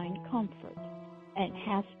to find comfort and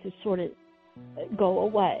has to sort of go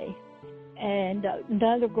away. And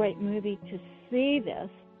another great movie to see this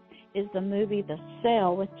is the movie The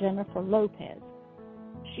Cell with Jennifer Lopez.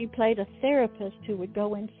 She played a therapist who would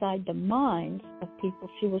go inside the minds of people.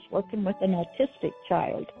 She was working with an autistic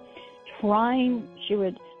child.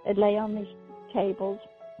 They'd lay on these tables,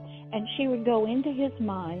 and she would go into his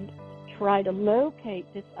mind, try to locate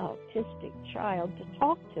this autistic child to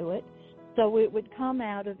talk to it, so it would come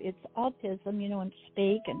out of its autism, and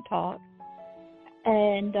speak and talk.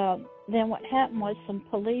 And then what happened was some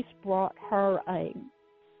police brought her a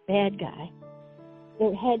bad guy.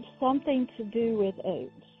 It had something to do with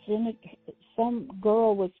some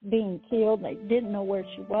girl was being killed. They didn't know where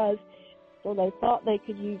she was, so they thought they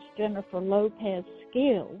could use Jennifer Lopez's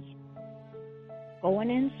skills going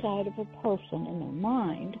inside of a person in their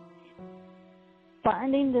mind,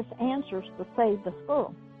 finding this answers to save this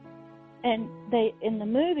girl. And they, in the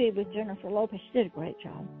movie with Jennifer Lopez, she did a great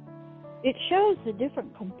job. It shows the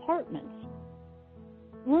different compartments,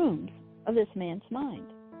 rooms of this man's mind.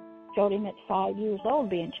 Showed him at 5 years old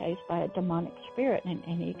being chased by a demonic spirit, and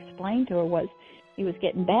he explained to her he was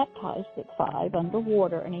getting baptized at 5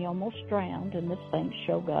 underwater, and he almost drowned, and this thing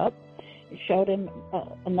showed up. It showed him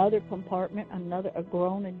another compartment, a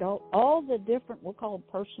grown adult, all the different, we'll call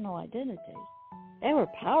personal identities. They were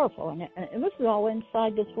powerful, and this is all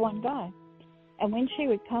inside this one guy. And when she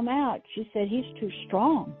would come out, she said, he's too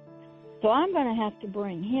strong. So I'm going to have to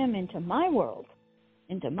bring him into my world,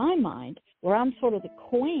 into my mind, where I'm sort of the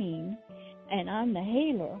queen and I'm the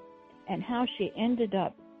healer. And how she ended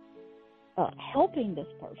up helping this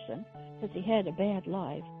person, because he had a bad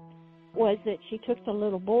life, was that she took the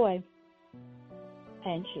little boy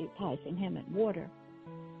and she poisoned him in water.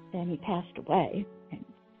 Then he passed away. And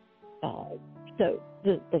so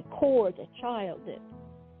the core, the child that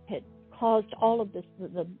had caused all of this,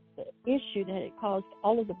 the issue that had caused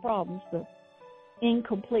all of the problems, the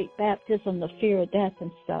incomplete baptism, the fear of death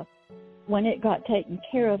and stuff, when it got taken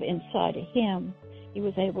care of inside of him, he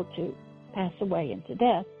was able to pass away into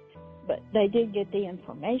death. But they did get the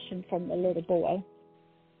information from the little boy,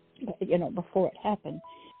 before it happened.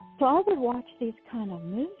 So I would watch these kind of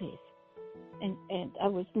movies, and I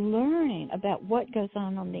was learning about what goes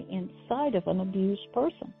on the inside of an abused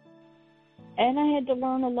person. And I had to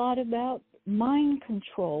learn a lot about mind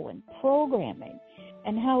control and programming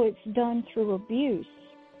and how it's done through abuse,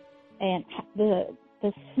 and the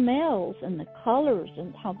smells and the colors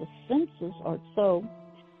and how the senses are so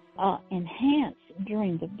enhanced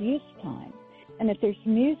during the abuse time. And if there's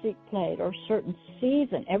music played or a certain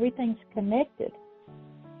season, everything's connected.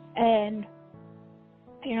 And,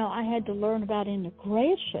 I had to learn about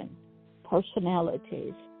integration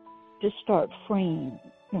personalities to start freeing,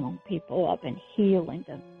 people up and healing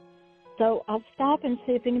them. So I'll stop and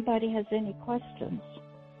see if anybody has any questions.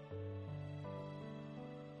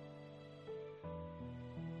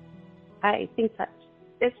 I think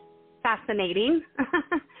it's fascinating.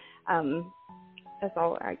 That's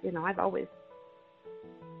all. I've always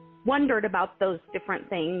wondered about those different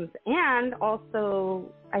things, and also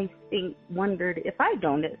I think wondered if I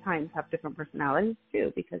don't at times have different personalities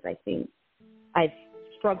too, because I think I've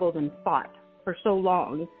struggled and fought for so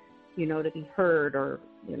long, you know, to be heard or,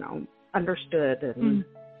 you know, understood. And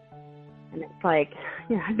it's like,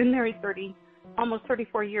 you know, I've been married almost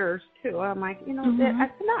 34 years too. I'm like, you know,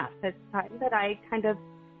 that's enough. It's time that I kind of,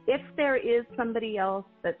 if there is somebody else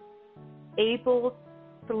that's able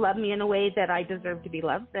to love me in a way that I deserve to be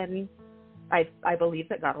loved, then I believe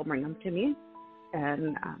that God will bring them to me,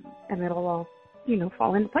 and it'll all, you know,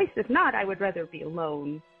 fall into place. If not, I would rather be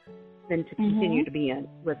alone than to continue to be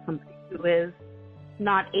with somebody who is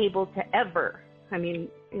not able to ever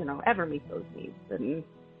meet those needs.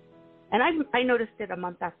 And I noticed it a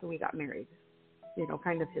month after we got married, you know,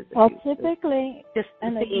 kind of his abuse. Well, typically, just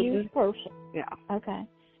an abused person. Yeah. Okay.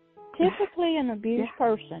 Typically, an abused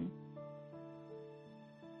person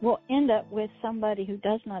will end up with somebody who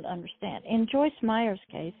does not understand. In Joyce Meyer's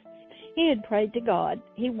case, he had prayed to God.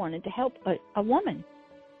 He wanted to help a woman.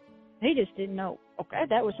 He just didn't know. Okay,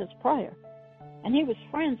 that was his prayer. And he was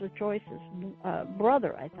friends with Joyce's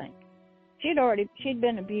brother, I think. She'd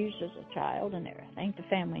been abused as a child and everything. The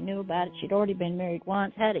family knew about it. She'd already been married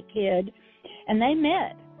once, had a kid, and they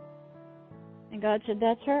met. And God said,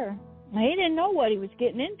 that's her. Now, he didn't know what he was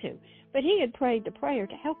getting into, but he had prayed the prayer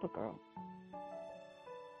to help a girl.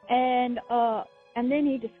 And then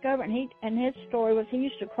he discovered, and his story was he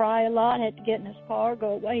used to cry a lot, had to get in his car, go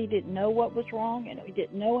away. He didn't know what was wrong, and he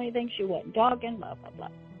didn't know anything. She wasn't talking, blah, blah, blah.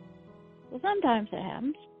 Well, sometimes it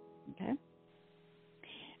happens, okay?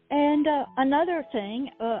 And another thing,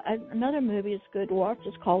 another movie is good to watch.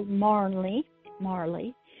 It's called Marley,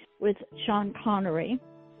 with Sean Connery,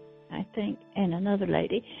 I think, and another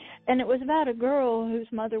lady. And it was about a girl whose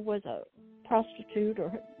mother was a prostitute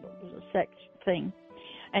or was a sex thing.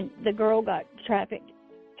 And the girl got trafficked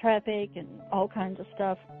and all kinds of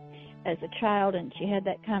stuff as a child, and she had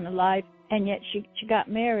that kind of life. And yet she got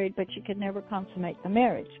married, but she could never consummate the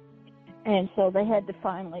marriage. And so they had to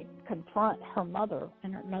finally confront her mother,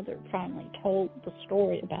 and her mother finally told the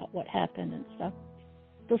story about what happened and stuff.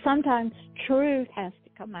 So sometimes truth has to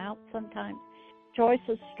come out. Sometimes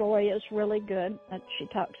Joyce's story is really good. She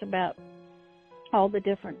talks about all the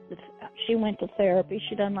different, she went to therapy.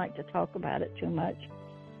 She doesn't like to talk about it too much.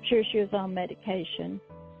 Sure, she was on medication,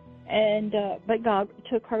 and but God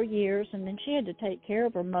took her years, and then she had to take care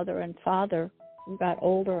of her mother and father who got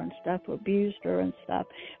older and stuff, who abused her and stuff.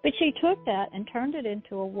 But she took that and turned it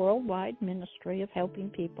into a worldwide ministry of helping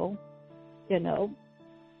people, you know,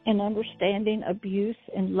 and understanding abuse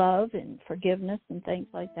and love and forgiveness and things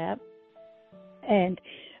like that.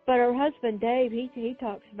 But her husband Dave, he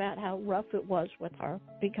talks about how rough it was with her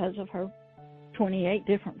because of her 28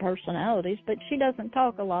 different personalities, but she doesn't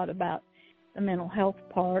talk a lot about the mental health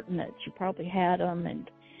part and that she probably had them, and,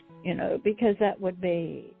 you know, because that would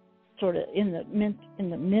be sort of in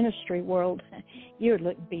the ministry world, you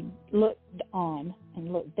would be looked on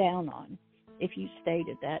and looked down on if you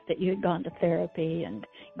stated that you had gone to therapy and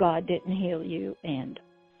God didn't heal you and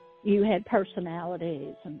you had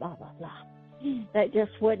personalities and blah, blah, blah. That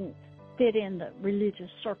just wouldn't fit in the religious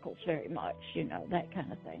circles very much, you know, that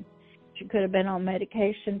kind of thing. She could have been on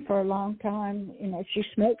medication for a long time. You know, she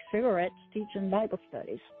smoked cigarettes teaching Bible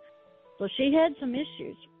studies. So she had some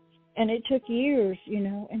issues, and it took years, you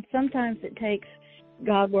know, and sometimes it takes,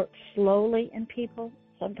 God works slowly in people.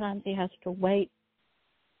 Sometimes he has to wait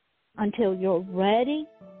until you're ready.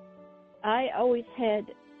 I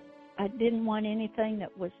didn't want anything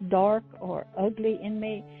that was dark or ugly in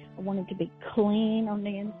me. I wanted to be clean on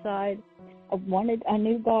the inside. I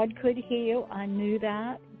knew God could heal. I knew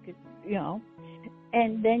that. You know,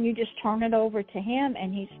 and then you just turn it over to him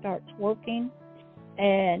and he starts working.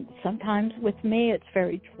 And sometimes with me it's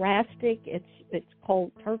very drastic. It's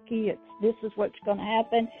cold turkey. This is what's going to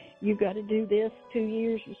happen. You got to do this. 2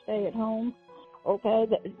 years you stay at home. Okay,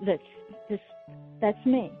 that's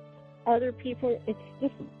me. Other people, it's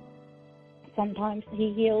different. Sometimes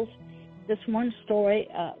he heals. This one story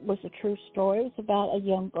was a true story. It was about a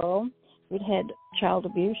young girl who'd had child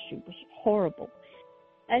abuse. She was horrible.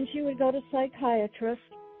 And she would go to psychiatrist,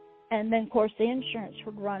 and then, of course, the insurance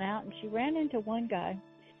would run out, and she ran into one guy,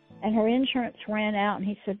 and her insurance ran out, and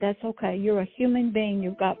he said, that's okay, you're a human being,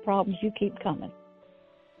 you've got problems, you keep coming.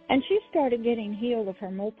 And she started getting healed of her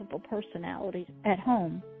multiple personalities at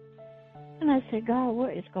home. And I said, God,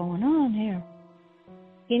 what is going on here?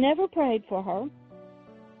 He never prayed for her.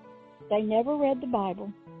 They never read the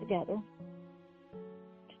Bible together.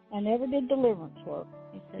 I never did deliverance work.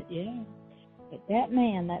 He said, yeah. But that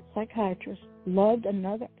man, that psychiatrist, loved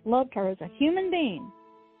her as a human being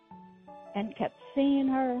and kept seeing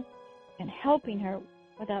her and helping her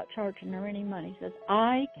without charging her any money. He says,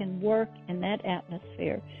 I can work in that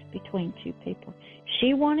atmosphere between two people.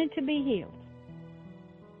 She wanted to be healed.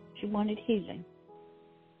 She wanted healing.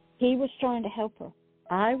 He was trying to help her.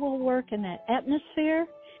 I will work in that atmosphere.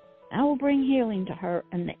 I will bring healing to her.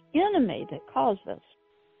 And the enemy that caused this,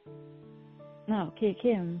 I'll kick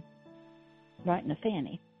him right in the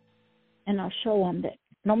fanny. And I'll show him that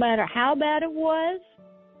no matter how bad it was,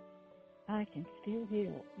 I can still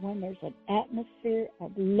heal when there's an atmosphere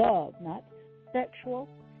of love, not sexual,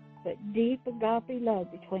 but deep agape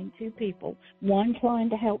love between two people, one trying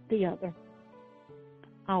to help the other.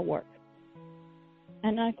 I'll work.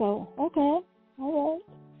 And I go, okay, all right.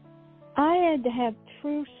 I had to have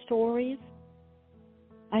true stories.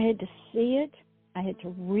 I had to see it. I had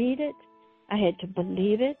to read it. I had to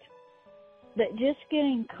believe it. That just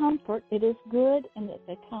getting comfort, it is good, and at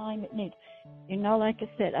the time it needs. You know, like I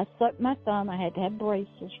said, I sucked my thumb. I had to have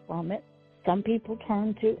braces from it. Some people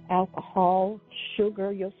turn to alcohol,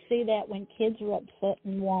 sugar. You'll see that when kids are upset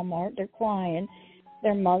in Walmart. They're crying.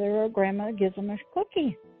 Their mother or grandma gives them a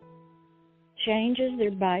cookie. Changes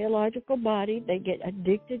their biological body. They get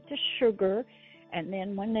addicted to sugar. And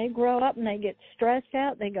then when they grow up and they get stressed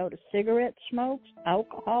out, they go to cigarette smokes,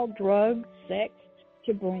 alcohol, drugs, sex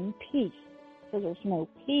to bring peace. So there's no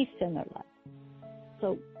peace in their life.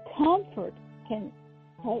 So comfort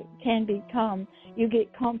can become, you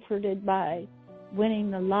get comforted by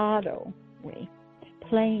winning the lotto,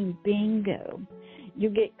 playing bingo. You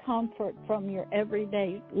get comfort from your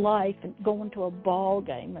everyday life and going to a ball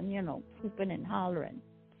game and, whooping and hollering.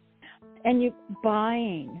 And you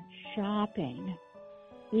buying, shopping,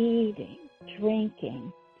 eating,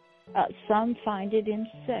 drinking. Some find it in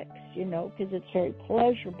sex, because it's very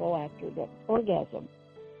pleasurable after the orgasm.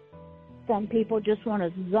 Some people just want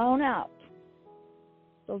to zone out.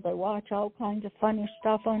 So they watch all kinds of funny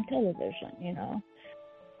stuff on television,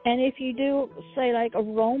 And if you do, say, like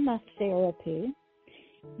aromatherapy,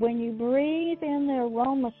 when you breathe in the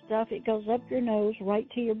aroma stuff, it goes up your nose right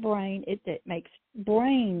to your brain. It makes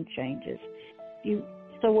brain changes.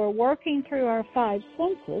 So we're working through our five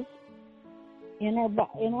senses in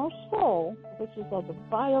our soul, which is of the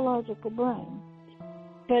biological brain.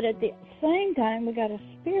 But at the same time, we got a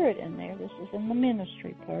spirit in there. This is in the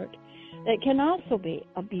ministry part that can also be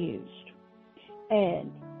abused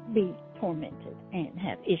and be tormented and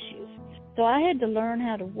have issues. So I had to learn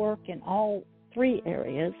how to work in all three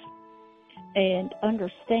areas and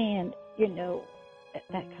understand,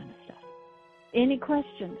 that kind of stuff. Any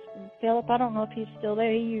questions? Philip, I don't know if he's still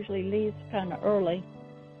there. He usually leaves kind of early.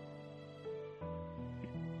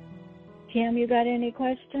 Kim, you got any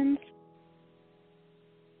questions?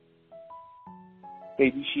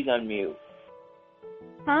 Maybe she's on mute.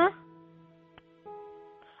 Huh?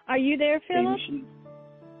 Are you there, Philip?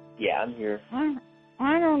 Yeah, I'm here.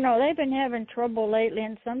 I don't know. They've been having trouble lately,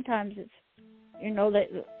 and sometimes it's,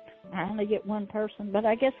 that I only get one person, but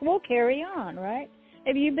I guess we'll carry on, right?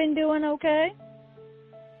 Have you been doing okay?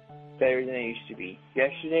 Better than I used to be.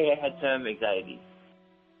 Yesterday I had some anxiety.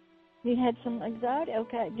 You had some anxiety?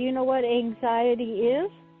 Okay. Do you know what anxiety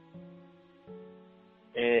is?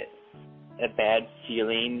 A bad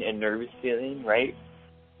feeling, a nervous feeling, right?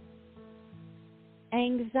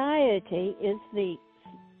 Anxiety is the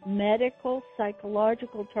medical,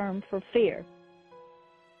 psychological term for fear.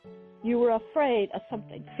 You were afraid of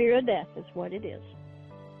something. Fear of death is what it is.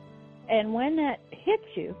 And when that hits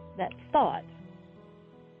you, that thought,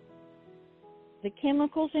 the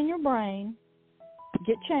chemicals in your brain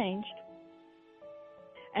get changed,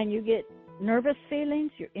 and you get nervous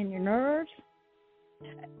feelings in your nerves.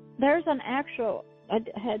 There's an actual, I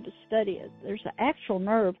had to study it, there's an actual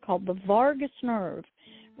nerve called the vagus nerve.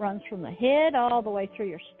 Runs from the head all the way through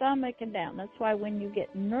your stomach and down. That's why when you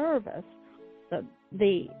get nervous,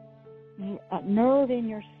 the nerve in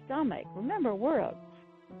your stomach, remember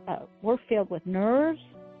we're filled with nerves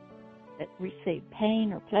that receive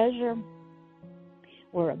pain or pleasure.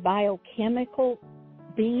 We're a biochemical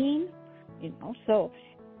being, so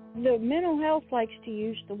the mental health likes to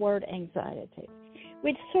use the word anxiety,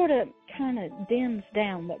 which sort of kind of dims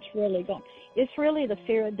down what's really going on. It's really the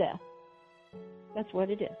fear of death. That's what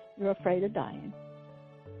it is. You're afraid of dying.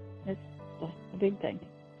 It's a big thing.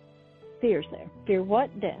 Fear's there. Fear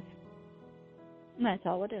what? Death. And that's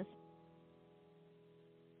all it is.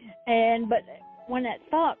 But when that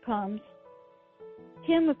thought comes,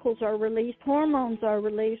 chemicals are released, hormones are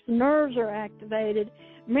released, nerves are activated,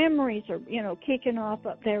 memories are, kicking off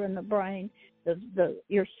up there in the brain.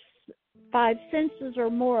 Your five senses are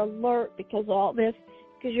more alert because of all this,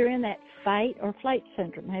 because you're in that fight or flight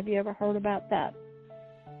syndrome. Have you ever heard about that?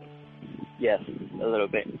 Yes, a little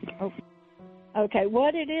bit. Okay,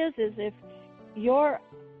 what it is if your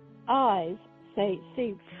eyes, say,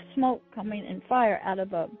 see smoke coming and fire out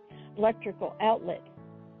of a electrical outlet,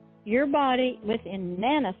 your body within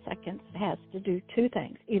nanoseconds has to do two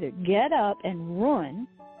things. Either get up and run,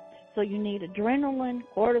 so you need adrenaline,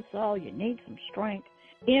 cortisol, you need some strength,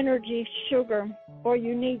 energy, sugar, or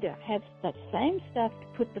you need to have that same stuff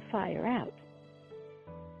to put the fire out.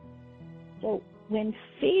 So when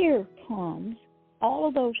fear comes, all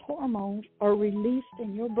of those hormones are released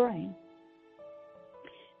in your brain,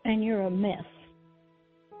 and you're a mess.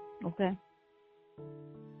 Okay?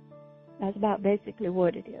 That's about basically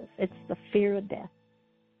what it is. It's the fear of death.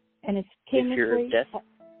 And it's chemically... The fear of death?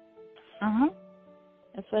 Uh-huh.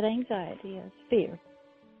 That's what anxiety is, fear.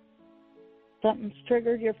 Something's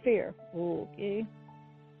triggered your fear. Okay.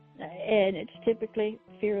 And it's typically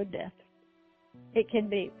fear of death.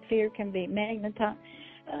 Fear can be magnetized.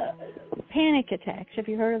 Panic attacks, have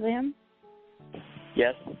you heard of them?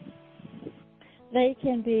 Yes. They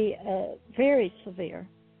can be very severe.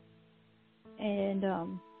 And,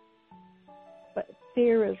 but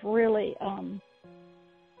fear is really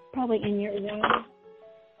probably in your way.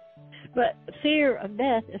 But fear of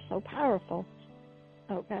death is so powerful,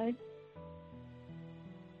 okay?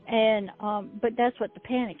 And but that's what the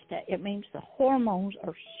panic attack. It means the hormones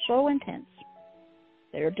are so intense,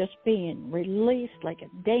 they're just being released like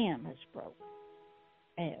a dam has broke.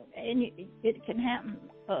 And it can happen.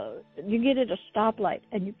 You get at a stoplight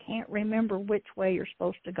and you can't remember which way you're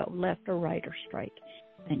supposed to go, left or right or straight,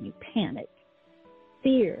 and you panic.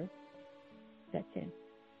 Fear sets in.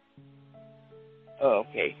 Oh,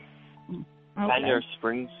 okay. Okay. Kind of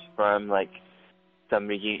springs from, like,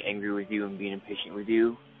 somebody getting angry with you and being impatient with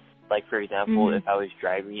you. Like, for example, if I was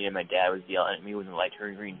driving and my dad was yelling at me when the light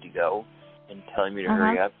turned green to go and telling me to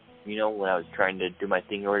hurry up, you know, when I was trying to do my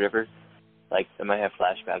thing or whatever, like, I might have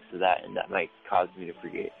flashbacks of that, and that might cause me to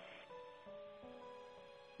forget.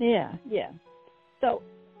 Yeah. So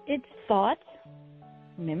it's thoughts,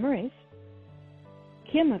 memories,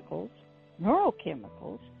 chemicals,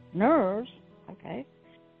 neurochemicals, nerves, okay,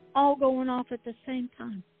 all going off at the same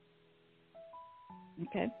time.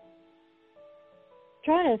 Okay.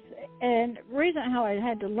 And the reason how I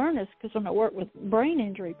had to learn this, because when I work with brain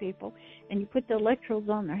injury people, and you put the electrodes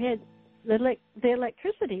on their head, the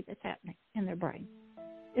electricity that's happening in their brain,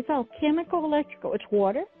 it's all chemical, electrical. It's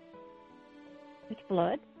water, it's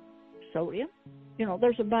blood, sodium. You know,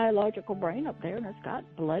 there's a biological brain up there, and it's got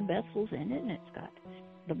blood vessels in it, and it's got,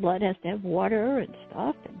 the blood has to have water and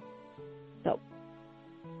stuff, and so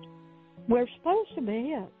we're supposed to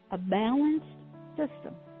be a balanced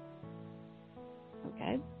system.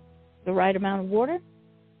 Okay? The right amount of water,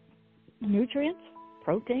 nutrients,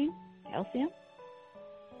 protein, calcium,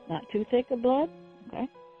 not too thick of blood, okay?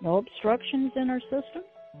 No obstructions in our system.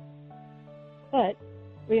 But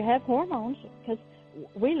we have hormones because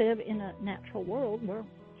we live in a natural world where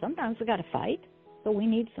sometimes we got to fight, so we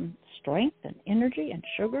need some strength and energy and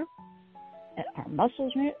sugar, and our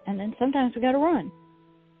muscles, and then sometimes we got to run.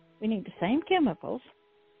 We need the same chemicals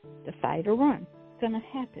to fight or run. It's going to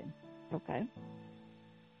happen, okay?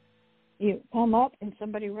 You come up and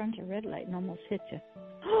somebody runs a red light and almost hits you.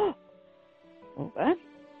 Okay?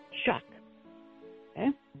 Shock.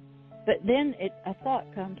 Okay? But then a thought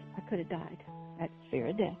comes, I could have died. That's fear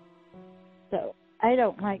of death. So I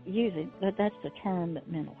don't like using, but that's the term that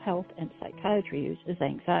mental health and psychiatry use, is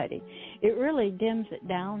anxiety. It really dims it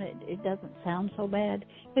down. It doesn't sound so bad,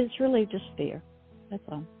 but it's really just fear. That's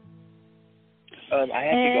all. I have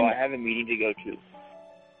to go. I have a meeting to go to.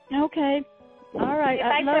 Okay. All right.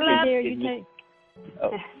 I love you, dear. You take.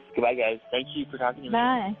 Oh, goodbye, guys. Thank you for talking to me.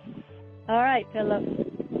 Bye. All right, Philip.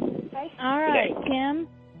 Bye. All right, Kim.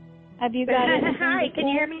 Have you got it? Hi. Can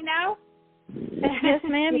you hear me now? Yes,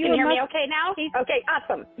 ma'am. You can hear me okay now? Okay,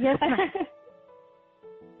 awesome. Yes, ma'am.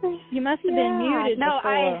 You must have been muted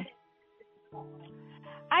before.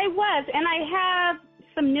 I was, and I have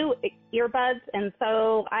some new earbuds, and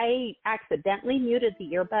so I accidentally muted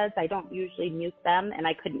the earbuds. I don't usually mute them, and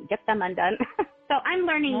I couldn't get them undone. So I'm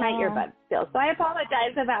learning my earbuds still. So I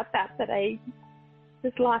apologize about that I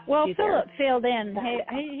just lost you there. Well, Philip filled in.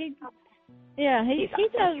 He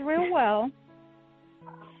does real well.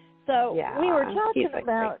 So we were talking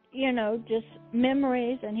about, just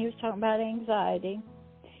memories, and he was talking about anxiety.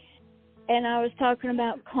 And I was talking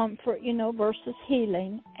about comfort, versus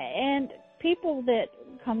healing. And people that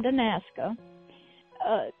come to NAASCA,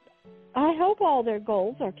 I hope all their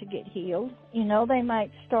goals are to get healed. They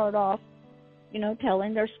might start off,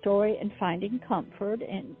 telling their story and finding comfort,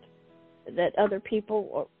 and that other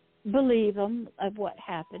people believe them of what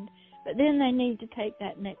happened. But then they need to take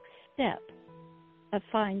that next step of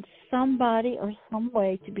find somebody or some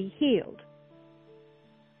way to be healed.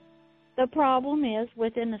 The problem is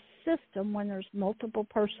within a system, when there's multiple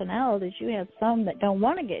personalities, you have some that don't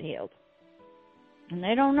want to get healed. And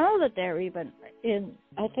they don't know that they're even in,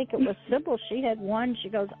 I think it was Sybil, she had one, she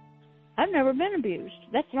goes, I've never been abused.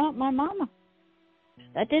 That's not my mama.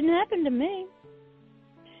 That didn't happen to me.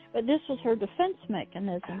 But this was her defense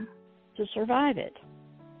mechanism to survive it.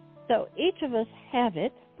 So each of us have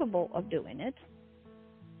it, capable of doing it.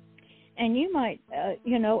 And you might, as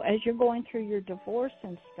you're going through your divorce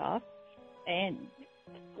and stuff and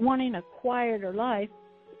wanting a quieter life,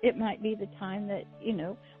 it might be the time that,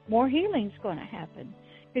 more healing's going to happen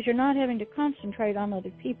because you're not having to concentrate on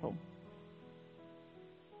other people.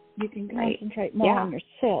 You can concentrate more on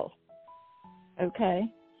yourself. Okay?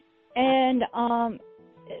 And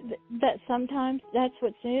that sometimes that's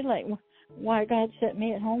what's needed. Like, why God sent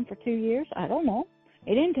me at home for 2 years? I don't know.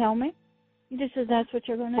 He didn't tell me. He just said, that's what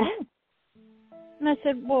you're going to do. And I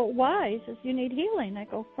said, well, why? He says, you need healing. I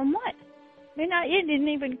go, from what? It didn't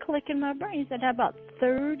even click in my brain. He said, how about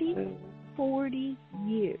 30, 40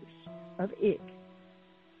 years of ick?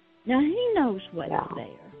 Now, he knows what's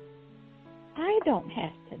there. I don't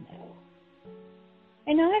have to know.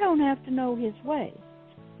 And I don't have to know his ways.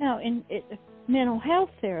 Now, in mental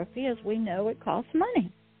health therapy, as we know, it costs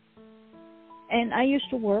money. And I used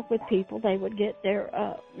to work with people. They would get their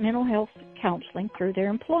mental health counseling through their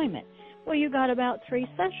employment. Well, you got about 3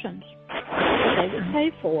 sessions that they would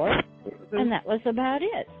pay for, and that was about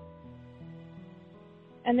it.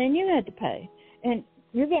 And then you had to pay. And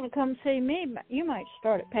you're going to come see me, you might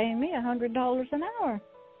start at paying me $100 an hour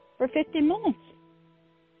for 50 minutes.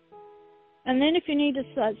 And then if you need to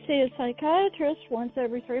see a psychiatrist once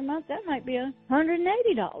every 3 months, that might be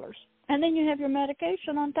 $180. And then you have your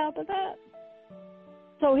medication on top of that.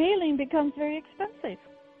 So healing becomes very expensive.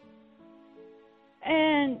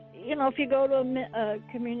 And, if you go to a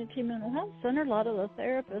community mental health center, a lot of the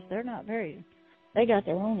therapists, they got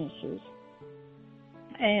their own issues.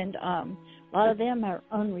 And a lot of them are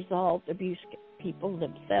unresolved abuse people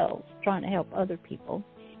themselves, trying to help other people.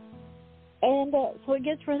 And so it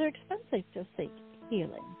gets rather expensive to seek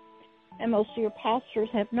healing. And most of your pastors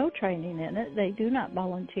have no training in it. They do not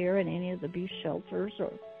volunteer in any of the abuse shelters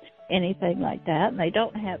or anything like that. And they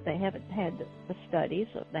haven't had the studies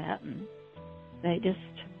of that. And they just,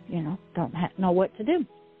 don't know what to do.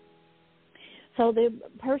 So the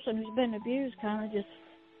person who's been abused kind of just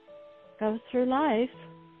goes through life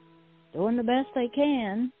doing the best they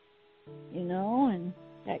can, and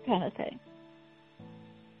that kind of thing.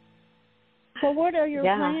 So what are your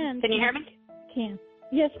plans? Can you hear me?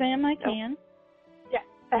 Yes, ma'am, I can. Yeah.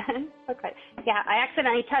 Okay. Yeah, I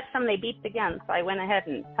accidentally touched them. They beeped again, so I went ahead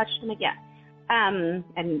and touched them again and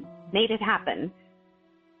made it happen.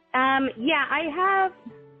 I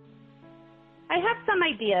have some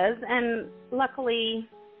ideas, and luckily,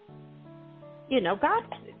 God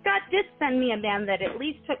did send me a man that at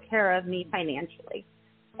least took care of me financially,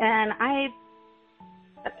 and I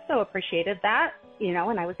so appreciated that,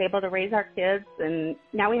 and I was able to raise our kids, and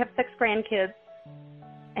now we have 6 grandkids,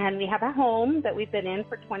 and we have a home that we've been in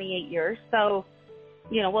for 28 years, so,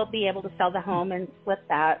 we'll be able to sell the home and split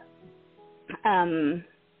that. I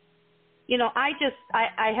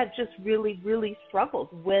had just really, really struggled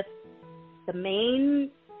with the main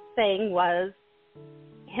thing was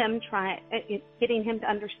getting him to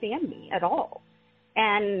understand me at all.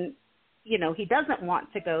 And, he doesn't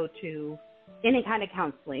want to go to any kind of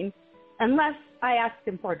counseling unless I ask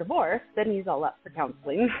him for a divorce, then he's all up for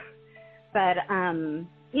counseling. But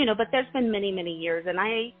there's been many, many years, and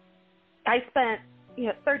I spent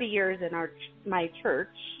 30 years in my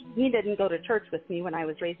church. He didn't go to church with me when I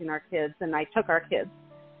was raising our kids, and I took our kids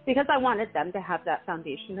because I wanted them to have that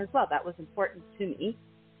foundation as well. That was important to me.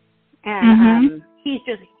 And he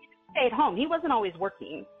stayed home. He wasn't always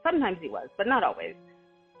working. Sometimes he was, but not always.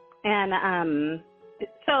 And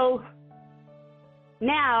so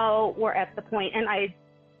now we're at the point, and I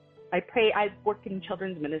pray. I worked in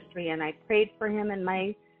children's ministry, and I prayed for him in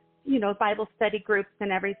my Bible study groups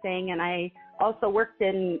and everything, and I also worked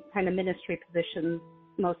in kind of ministry positions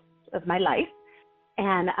most of my life,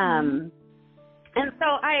 and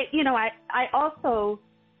so I also,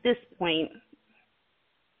 this point,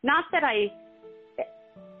 not that I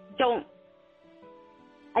don't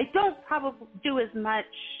probably do as much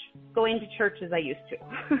going to church as I used to,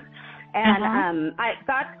 and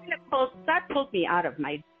God pulled me out of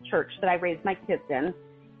my church that I raised my kids in,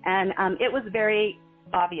 and it was very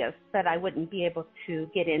obvious that I wouldn't be able to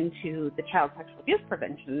get into the child sexual abuse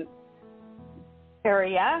prevention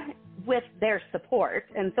area with their support,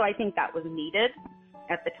 and so I think that was needed.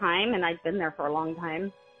 at the time, and I'd been there for a long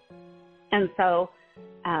time. And so,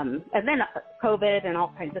 and then COVID and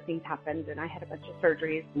all kinds of things happened, and I had a bunch of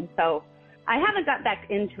surgeries. And so I haven't got back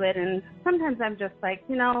into it. And sometimes I'm just like,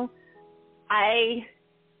 I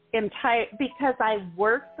am tired because I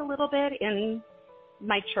worked a little bit in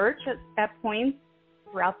my church at points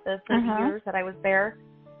throughout the 30 years that I was there.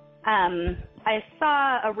 I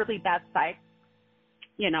saw a really bad side,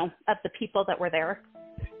 of the people that were there,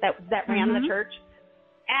 that ran the church.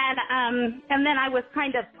 And then I was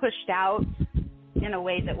kind of pushed out in a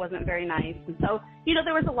way that wasn't very nice. And so,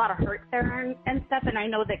 there was a lot of hurt there and stuff. And I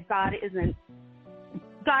know that God isn't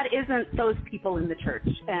those people in the church.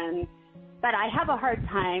 But I have a hard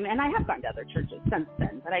time, and I have gone to other churches since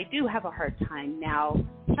then, but I do have a hard time now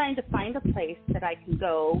trying to find a place that I can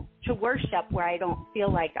go to worship where I don't feel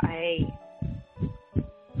like I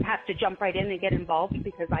have to jump right in and get involved,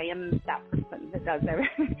 because I am that person that does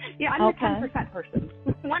everything. I'm the 10% person.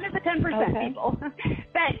 One of the 10% people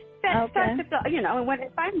that start to feel, and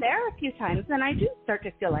if I'm there a few times, then I do start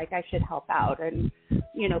to feel like I should help out and,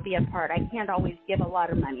 be a part. I can't always give a lot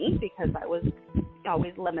of money because I was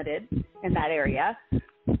always limited in that area. But,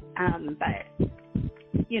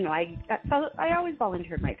 I always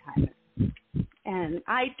volunteered my time. And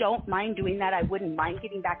I don't mind doing that. I wouldn't mind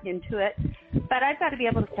getting back into it. But I've got to be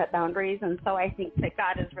able to set boundaries. And so I think that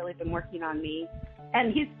God has really been working on me.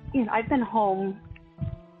 And I've been home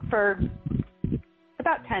for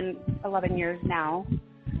about 10, 11 years now.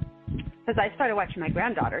 Because I started watching my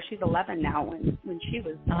granddaughter. She's 11 now when she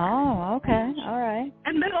was Oh, okay. All right.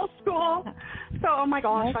 in middle school. So, oh, my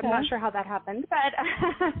gosh, I'm not sure how that happened. But,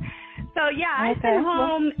 so, yeah, I've been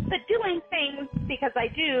home, but doing things, because I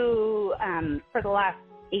do, for the last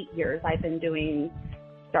 8 years, I've been doing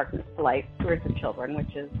Darkness to Light, Spirits of Children,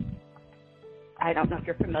 which is, I don't know if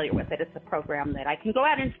you're familiar with it. It's a program that I can go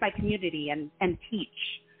out into my community and teach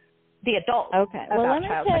the adults about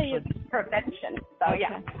child sexual prevention. So,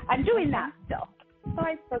 yeah, I'm doing that still. So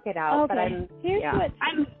I spoke it out, but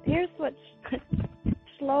here's what's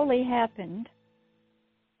slowly happened.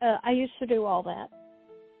 I used to do all that,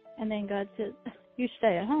 and then God said, you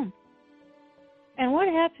stay at home. And what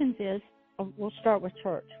happens is, we'll start with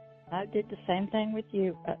church. I did the same thing with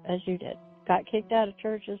you as you did. Got kicked out of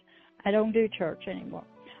churches. I don't do church anymore.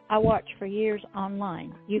 I watched for years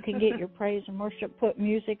online. You can get your praise and worship, put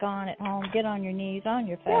music on at home, get on your knees, on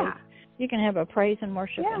your face. Yeah. You can have a praise and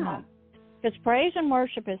worship at home. Because praise and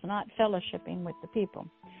worship is not fellowshipping with the people.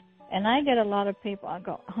 And I get a lot of people, I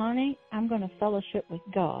go, honey, I'm going to fellowship with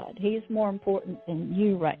God. He's more important than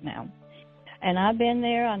you right now. And I've been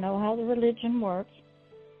there. I know how the religion works.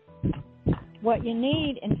 What you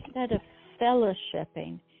need, instead of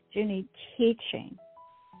fellowshipping, you need teaching.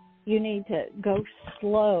 You need to go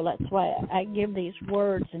slow. That's why I give these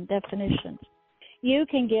words and definitions. You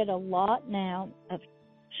can get a lot now of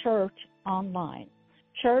church online.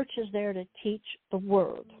 Church is there to teach the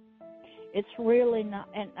word. It's really not,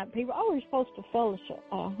 and people are always supposed to fellowship.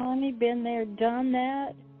 Oh, honey, been there, done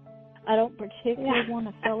that. I don't particularly want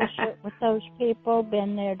to fellowship with those people.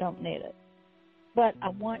 Been there, don't need it. But I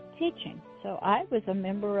want teaching. So I was a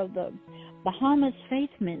member of the Bahamas Faith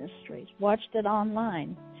Ministries, watched it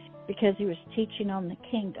online, because he was teaching on the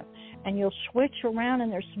kingdom. And you'll switch around,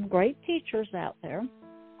 and there's some great teachers out there,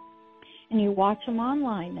 and you watch them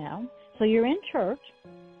online now. So you're in church.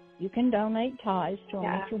 You can donate tithes to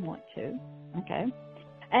them if you want to, okay?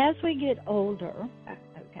 As we get older,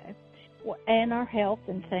 okay, and our health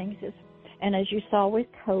and things, and as you saw with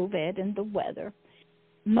COVID and the weather,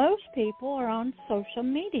 most people are on social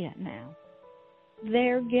media now.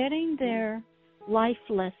 They're getting their life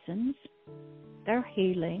lessons, their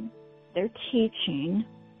healing, their teaching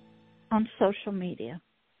on social media.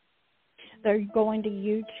 They're going to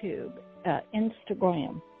YouTube,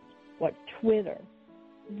 Instagram, Twitter.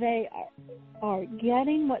 They are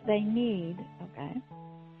getting what they need, okay,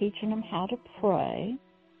 teaching them how to pray,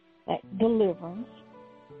 that deliverance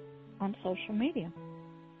on social media.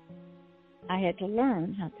 I had to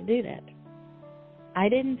learn how to do that. I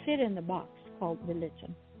didn't fit in the box called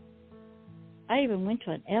religion. I even went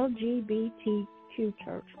to an LGBTQ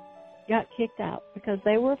church, got kicked out because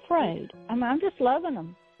they were afraid. I'm just loving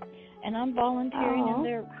them, and I'm volunteering in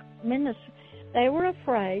their ministry. They were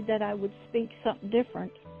afraid that I would speak something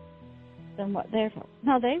different than what they're for.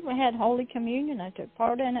 No, they had Holy Communion. I took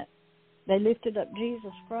part in it. They lifted up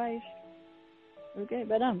Jesus Christ. Okay,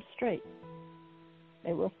 but I'm straight.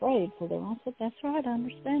 They were afraid for them. I said, that's right, I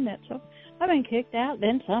understand that. So I've been kicked out.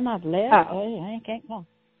 Then some I've left. I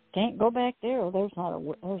can't go back there. Or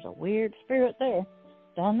there's a weird spirit there.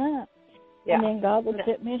 Done that. Yeah. And then God would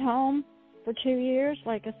sit me at home for 2 years,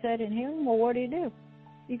 like I said in here. Well, what do?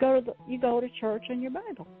 You go to church in your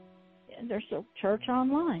Bible. There's a church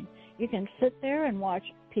online. You can sit there and watch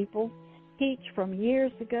people teach from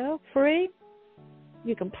years ago, free.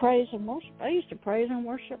 You can praise and worship. I used to praise and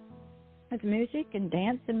worship with music and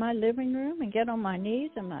dance in my living room and get on my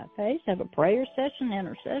knees and my face, have a prayer session,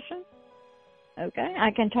 intercession. Okay,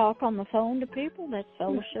 I can talk on the phone to people. That's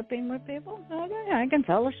fellowshipping with people. Okay, I can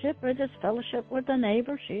fellowship with a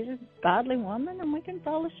neighbor. She's a godly woman, and we can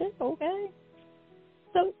fellowship. Okay.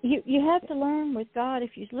 So you have to learn with God.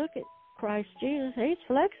 If you look at Christ Jesus, he's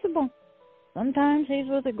flexible. Sometimes he's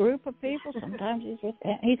with a group of people. Sometimes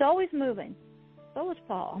he's always moving. So is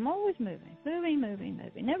Paul. I'm always moving,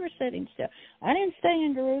 never sitting still. I didn't stay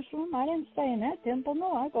in Jerusalem. I didn't stay in that temple.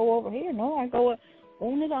 No, I go over here. No, I go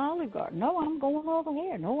on to the Olive Garden. No, I'm going over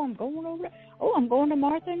here. No, I'm going over there. Oh, I'm going to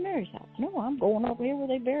Martha and Mary's house. No, I'm going over here where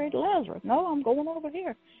they buried Lazarus. No, I'm going over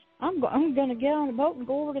here. I'm going to get on a boat and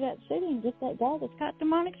go over to that city and get that guy that's got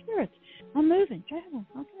demonic spirits. I'm moving, traveling.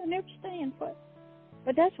 Okay, I never stay in foot.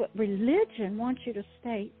 But that's what religion wants you to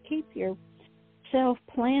stay. Keep yourself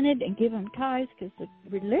planted and give them tithes, because the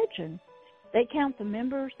religion, they count the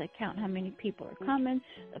members, they count how many people are coming,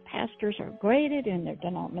 the pastors are graded in their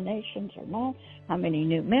denominations or not, how many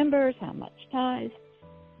new members, how much tithes,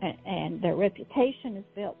 and their reputation is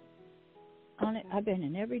built on it. I've been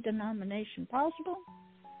in every denomination possible.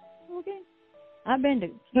 Okay. I've been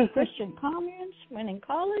to Christian communes, went in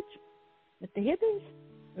college with the hippies.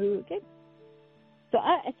 Okay. So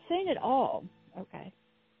I've seen it all. Okay.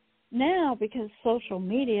 Now, because social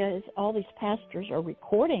media is, all these pastors are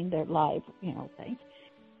recording their live, things,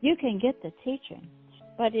 you can get the teaching.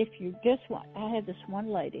 But if you just want, I have this one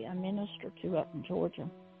lady I minister to up in Georgia.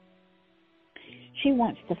 She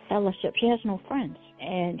wants to fellowship. She has no friends,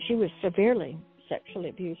 and she was severely sexually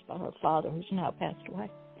abused by her father, who's now passed away.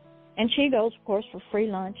 And she goes, of course, for free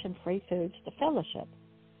lunch and free foods to fellowship.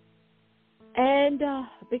 And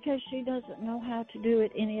because she doesn't know how to do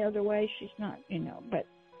it any other way, she's not, but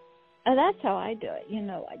that's how I do it.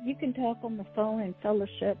 You can talk on the phone and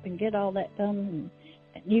fellowship and get all that done.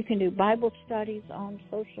 And you can do Bible studies on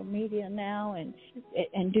social media now and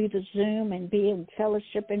do the Zoom and be in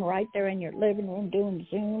fellowshipping right there in your living room doing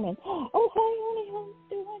Zoom. And, oh, hey, honey, how you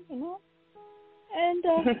doing, And,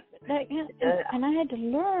 and I had to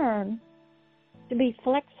learn to be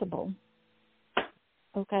flexible,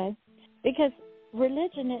 okay? Because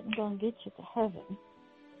religion isn't going to get you to heaven.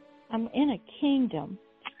 I'm in a kingdom.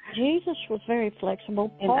 Jesus was very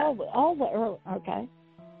flexible. Paul, all the early, okay?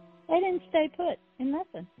 They didn't stay put in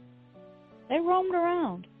nothing. They roamed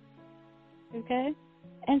around, okay?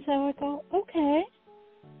 And so I thought, okay,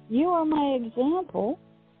 you are my example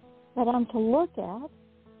that I'm to look at.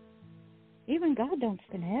 Even God don't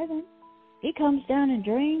spend heaven. He comes down in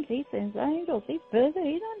dreams. He sends angels. He's busy.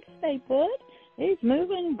 He doesn't stay put. He's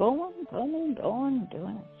moving, going, coming, going,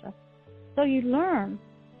 doing it. So you learn.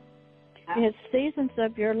 It's seasons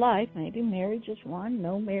of your life. Maybe marriage is one,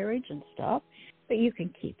 no marriage and stuff. But you can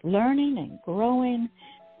keep learning and growing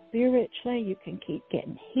spiritually. You can keep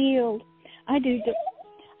getting healed. I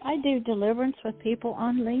do deliverance with people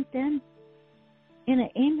on LinkedIn in an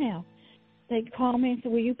email. They call me and say,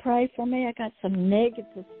 will you pray for me? I got some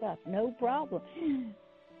negative stuff. No problem.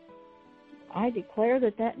 I declare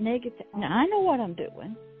that negative. Now, I know what I'm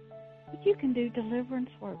doing. But you can do deliverance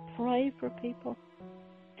work. Pray for people.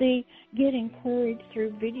 See, get encouraged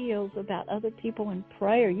through videos about other people in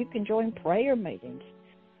prayer. You can join prayer meetings.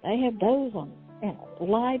 They have those on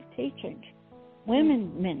live teachings.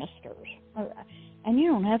 Women ministers. And you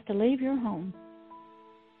don't have to leave your home.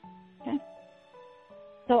 Okay?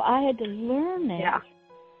 So I had to learn that. Yeah.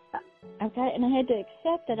 Okay, and I had to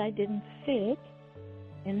accept that I didn't fit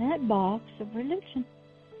in that box of religion.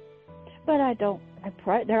 But I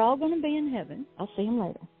pray. They're all going to be in heaven. I'll see them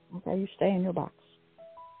later. Okay, you stay in your box.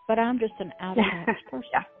 But I'm just an out-of-box person.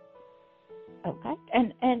 Yeah. Okay,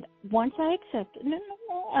 and once I accept it, no,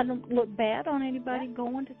 I don't look bad on anybody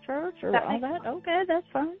going to church or all that. Okay, that's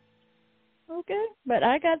fine. Okay, but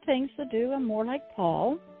I got things to do. I'm more like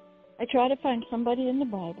Paul. I try to find somebody in the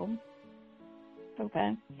Bible,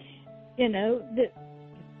 okay, that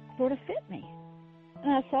sort of fit me.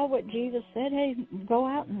 And I saw what Jesus said, hey, go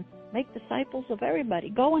out and make disciples of everybody.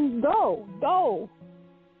 Go.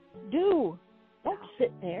 Do. Don't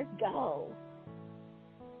sit there. Go.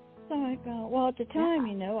 So I go, well, at the time,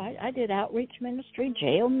 I did outreach ministry,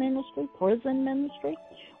 jail ministry, prison ministry,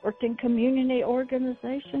 worked in community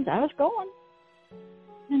organizations. I was going.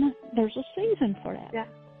 And there's a season for that. Yeah.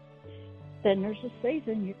 Then there's a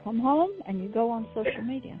season you come home and you go on social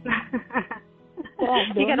media.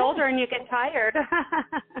 You get older and you get tired.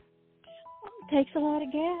 I'm takes a lot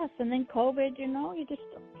of gas. And then COVID, you just...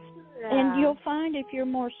 And you'll find if you're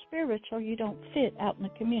more spiritual, you don't fit out in the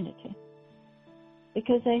community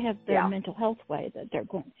because they have their mental health way that they're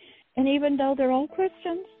going. And even though they're all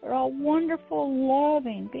Christians, they're all wonderful,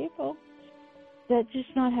 loving people, that's just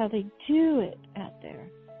not how they do it out there.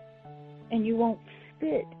 And you won't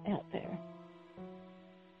fit out there.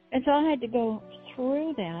 And so I had to go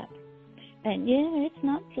through that. And, it's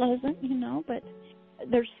not pleasant, but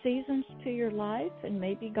there's seasons to your life, and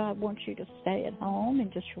maybe God wants you to stay at home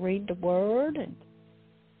and just read the Word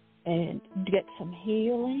and get some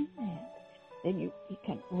healing. And then you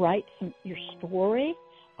can write your story.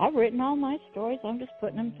 I've written all my stories. I'm just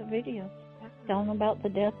putting them to video. Telling about the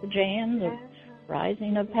death of Jan, the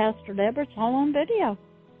rising of Pastor Deborah. It's all on video.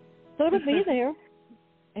 So it'll be there.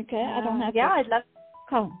 Okay, I don't have to. Yeah, I'd love to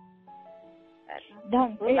come.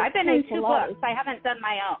 I've been in 2 books. I haven't done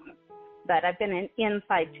my own, but I've been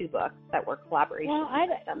inside 2 books that were collaborations. Well,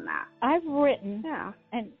 I've done that. I've written, yeah,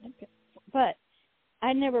 but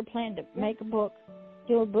I never planned to make a book,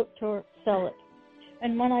 do a book tour, sell it.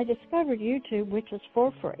 And when I discovered YouTube, which is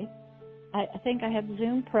for free, I think I have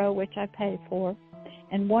Zoom Pro, which I pay for,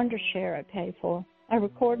 and Wondershare I pay for. I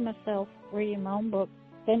record myself reading my own book,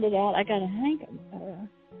 send it out. I got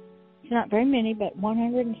it's not very many, but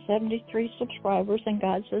 173 subscribers, and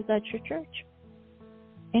God says that's your church.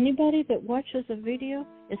 Anybody that watches a video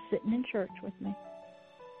is sitting in church with me.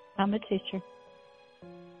 I'm a teacher.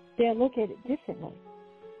 They'll look at it differently.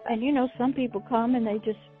 And, some people come and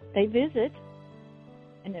they visit,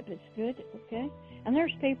 and if it's good, okay. And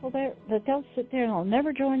there's people there that they'll sit there and they'll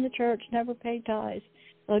never join the church, never pay tithes.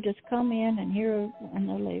 They'll just come in and hear and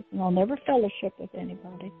they'll leave. And they'll never fellowship with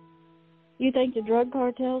anybody. You think the drug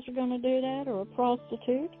cartels are going to do that, or a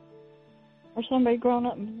prostitute, or somebody grown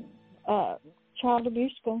up in child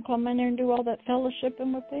abuse going to come in there and do all that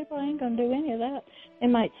fellowshipping with people? I ain't going to do any of that. They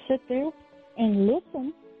might sit there and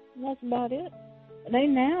listen. That's about it. They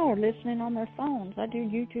now are listening on their phones. I do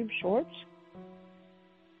YouTube shorts.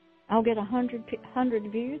 I'll get 100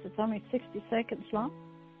 views. It's only 60 seconds long.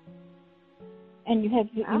 And you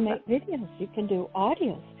make videos. You can do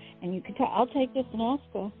audios, and you can. I'll take this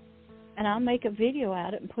NAASCA, and I'll make a video out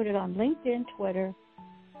of it and put it on LinkedIn, Twitter.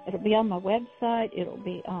 It'll be on my website. It'll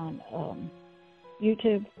be on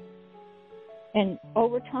YouTube. And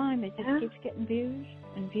over time, it just keeps getting views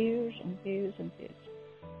and views and views and views.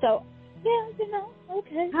 So,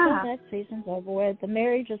 okay, so that season's over with. The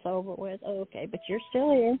marriage is over with. Okay, but you're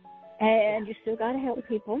still here, and you still got to help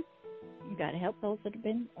people. You got to help those that have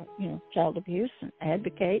been, child abuse, and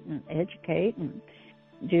advocate and educate and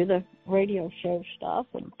do the radio show stuff.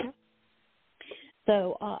 And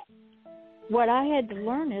so what I had to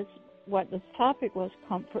learn is what the topic was,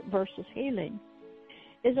 comfort versus healing,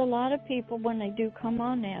 is a lot of people, when they do come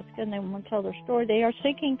on NAASCA and they want to tell their story, they are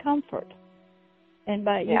seeking comfort. And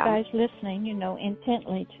by you guys listening,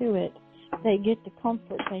 intently to it, they get the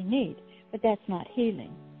comfort they need. But that's not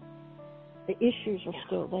healing. The issues are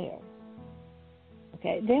still there.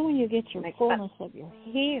 Okay, then when you get your fullness of your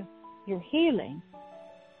healing,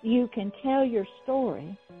 you can tell your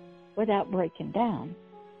story without breaking down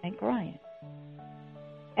and crying.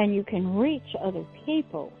 And you can reach other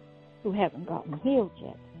people who haven't gotten healed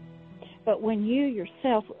yet. But when you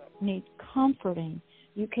yourself need comforting,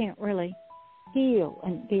 you can't really heal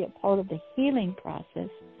and be a part of the healing process,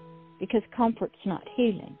 because comfort's not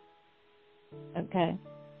healing. Okay?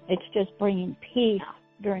 It's just bringing peace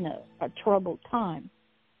during a troubled time.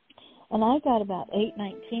 And I got about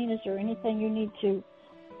 8:19. Is there anything you need to,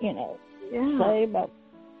 say about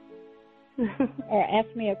or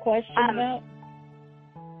ask me a question about?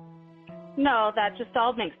 No, that just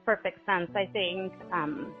all makes perfect sense. I think,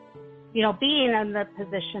 being in the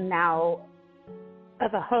position now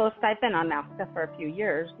of a host, I've been on NAASCA for a few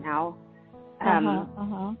years now. I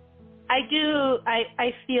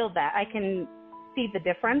feel that I can see the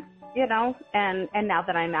difference, and now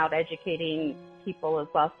that I'm out educating people as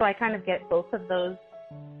well. So I kind of get both of those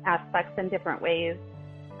aspects in different ways.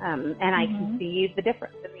 And I can see the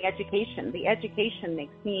difference in the education. The education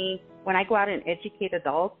makes me, when I go out and educate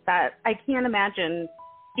adults, that I can't imagine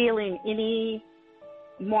feeling any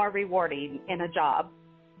more rewarding in a job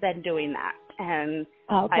than doing that. And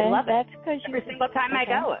I love it every single time I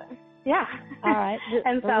go. Yeah. All right.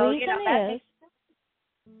 And so,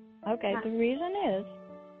 the reason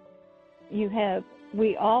is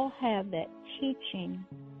we all have that teaching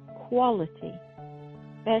quality,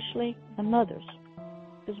 especially the mothers,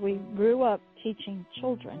 because we grew up teaching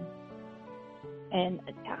children. And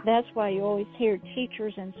that's why you always hear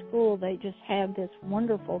teachers in school, they just have this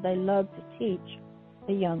they love to teach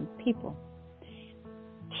the young people.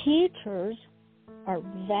 Teachers are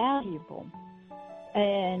valuable.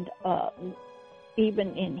 And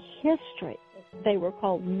even in history, they were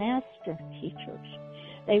called master teachers.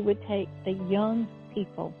 They would take the young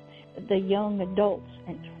people, the young adults,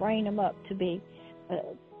 and train them up to be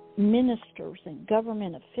ministers and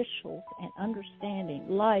government officials and understanding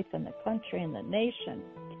life and the country and the nation,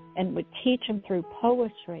 and would teach them through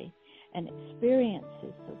poetry and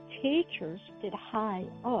experiences. So teachers did high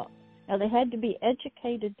up. Now, they had to be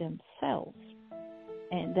educated themselves,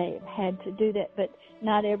 and they had to do that, but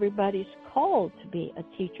not everybody's called to be a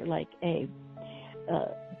teacher, like a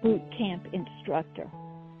boot camp instructor.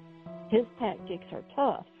 His tactics are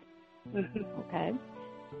tough, okay?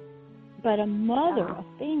 But a mother, a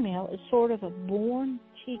female, is sort of a born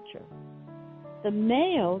teacher. The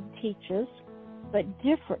male teaches, but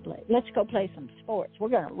differently. Let's go play some sports. We're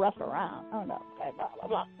going to rough around. Oh, no, okay, blah, blah,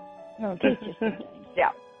 blah. I'm going to teach you some things.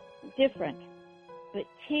 Yeah. Different. But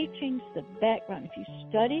teaching's the background. If you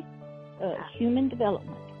study human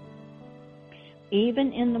development,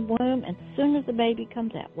 even in the womb, and as soon as the baby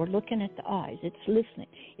comes out, we're looking at the eyes. It's listening.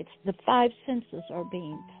 It's the five senses are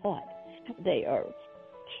being taught. They are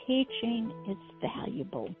teaching is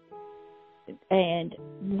valuable, and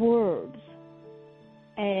words.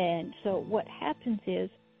 And so what happens is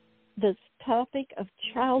this topic of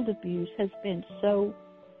child abuse has been so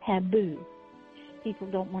taboo. People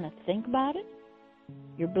don't want to think about it.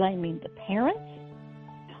 You're blaming the parents.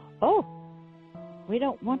 Oh, we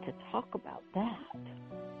don't want to talk about that.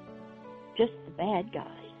 Just the bad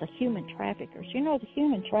guys, the human traffickers. You know, the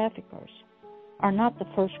human traffickers are not the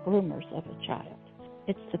first groomers of a child.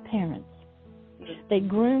 It's the parents. They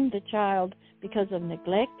groom the child because of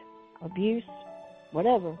neglect, abuse,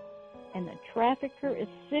 whatever, and the trafficker is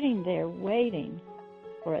sitting there waiting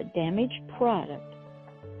for a damaged product,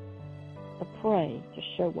 a prey, to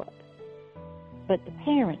show up. But the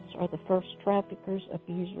parents are the first traffickers,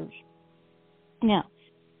 abusers. Now,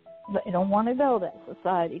 they don't want to go that.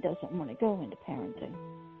 Society doesn't want to go into parenting,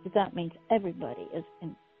 because that means everybody is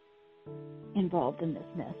involved in this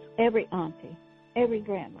mess. Every auntie, every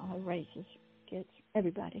grandma who raises kids,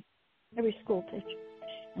 everybody, every school teacher.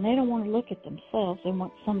 And they don't want to look at themselves. They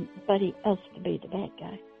want somebody else to be the bad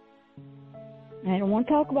guy. And they don't want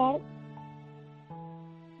to talk about it.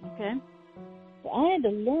 Okay? So I had to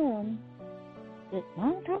learn that I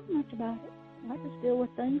don't talk much about it. I just deal with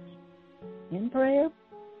things in prayer,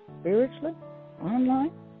 spiritually,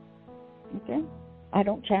 online. Okay? I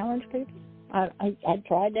don't challenge people. I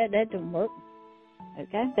tried that. That didn't work.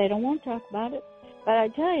 Okay? They don't want to talk about it. But I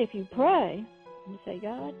tell you, if you pray and you say,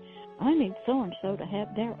 God, I need so-and-so to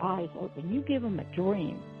have their eyes open. You give them a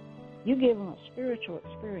dream. You give them a spiritual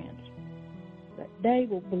experience. That they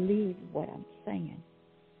will believe what I'm saying.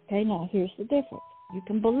 Okay, now here's the difference. You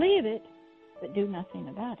can believe it, but do nothing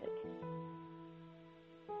about it.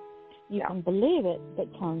 You can believe it,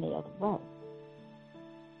 but turn the other way.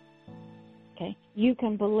 Okay? You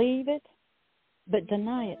can believe it, but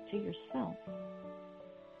deny it to yourself.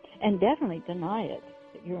 And definitely deny it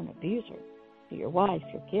that you're an abuser. To your wife,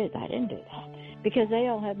 your kids. I didn't do that. Because they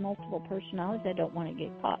all have multiple personalities. They don't want to get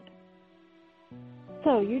caught.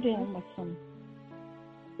 So you're dealing with some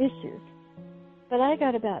issues. But I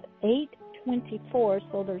got about 8:24,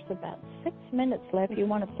 so there's about 6 minutes left. You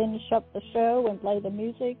want to finish up the show and play the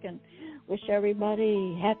music and wish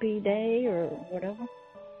everybody happy day or whatever?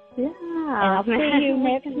 Yeah. And I'll see you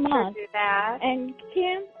next month. Do that. And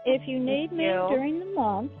Kim, if you need me during the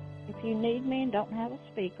month, if you need me and don't have a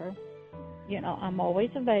speaker, you know, I'm always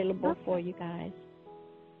available for you guys.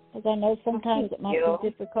 Because I know sometimes it might be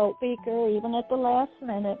difficult, speaker, even at the last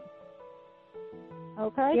minute.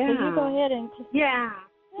 Okay? Yeah. So you go ahead and... Yeah.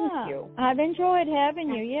 Thank you. I've enjoyed having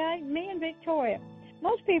you. Yeah, me and Victoria.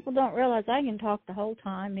 Most people don't realize I can talk the whole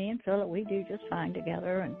time. Me and Philip, we do just fine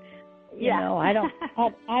together. And, you know, I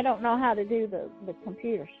don't know how to do the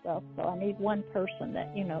computer stuff, so I need one person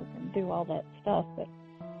that, you know, can do all that stuff. But,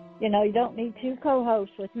 you know, you don't need two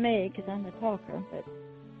co-hosts with me because I'm the talker. But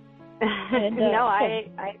no,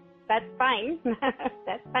 that's fine.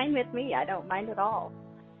 That's fine with me. I don't mind at all.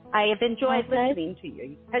 I have enjoyed listening to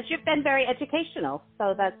you because you've been very educational.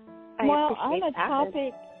 So that's I'm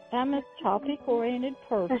a topic-oriented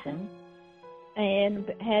person and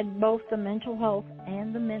had both the mental health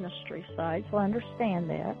and the ministry side, so I understand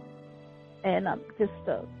that. And I'm just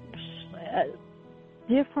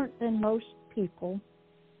different than most people.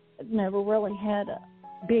 I've never really had a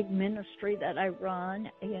big ministry that I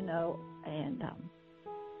run, you know, and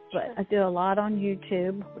but I do a lot on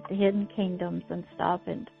YouTube with the Hidden Kingdoms and stuff,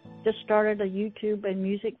 and just started a YouTube and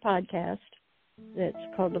music podcast that's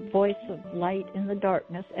called The Voice of Light in the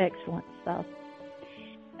Darkness. Excellent stuff.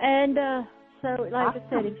 And So, like I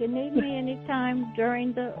said, if you need me anytime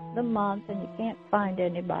during the month and you can't find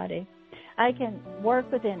anybody, I can work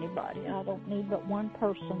with anybody. I don't need but one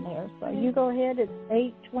person there. So you go ahead. It's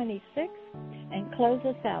 8:26, and close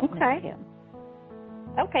us out. Okay.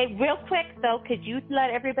 Okay, real quick, though, could you let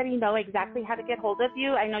everybody know exactly how to get hold of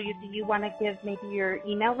you? I know you want to give maybe your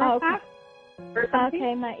email real fast or something.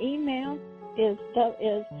 Okay, my email is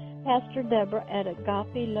Pastor Deborah at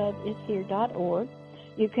agapeloveishere.org.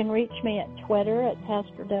 You can reach me at Twitter at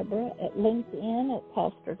Pastor Deborah, at LinkedIn at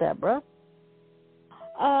Pastor Deborah.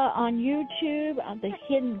 On YouTube, on the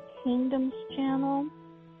Hidden Kingdoms channel.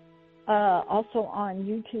 Also on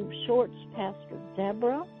YouTube Shorts, Pastor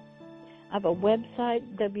Deborah. I have a website,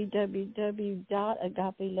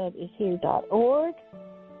 www.agapeloveishere.org.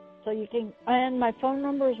 So you can, and my phone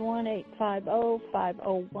number is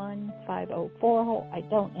 1-850-501-5040. I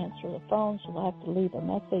don't answer the phone, so I'll have to leave a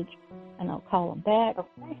message, and I'll call them back.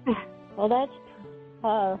 Okay. Well, that's,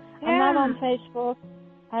 I'm not on Facebook.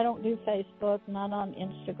 I don't do Facebook, not on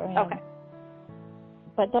Instagram. Okay.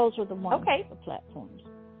 But those are the ones, Okay. the platforms.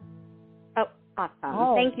 Oh,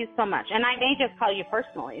 awesome. Thank you so much. And I may just call you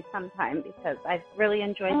personally sometime because I've really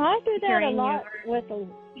enjoyed I do that a hearing lot your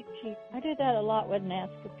I do that a lot with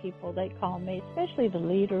NAASCA people. They call me, especially the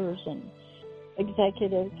leaders and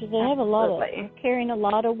executives, because they have a lot of, carrying a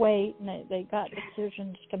lot of weight, and they got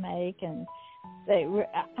decisions to make. And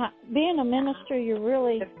being a minister, you're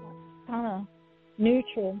really kind of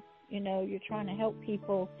neutral. You know, you're trying to help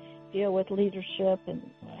people deal with leadership and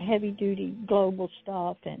heavy-duty global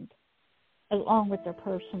stuff, and along with their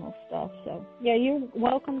personal stuff. So, yeah, you're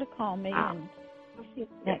welcome to call me and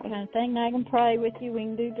that kind of thing. I can pray with you. We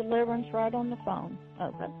can do deliverance right on the phone.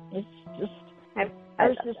 It's just,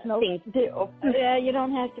 there's just no deal. Yeah, you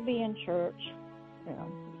don't have to be in church. You know.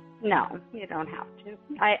 No, you don't have to.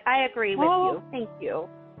 I agree with you. Thank you.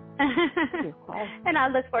 And I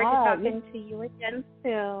look forward to talking to you again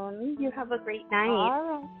soon. You have a great night. All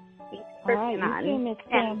right. Thanks for being on. You too, Miss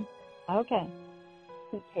Kim. Okay.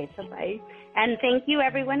 Okay, bye-bye. And thank you,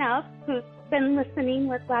 everyone else who's been listening.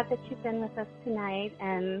 We're glad that you've been with us tonight.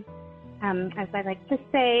 And as I like to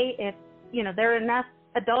say, if there are enough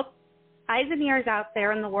adult eyes and ears out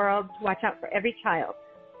there in the world to watch out for every child.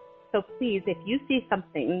 So please, if you see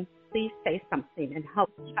something, please say something and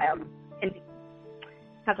help the child. And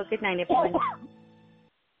have a good night, everyone.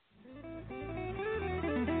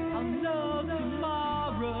 I'll know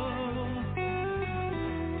tomorrow,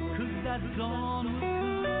 'cause that dawn will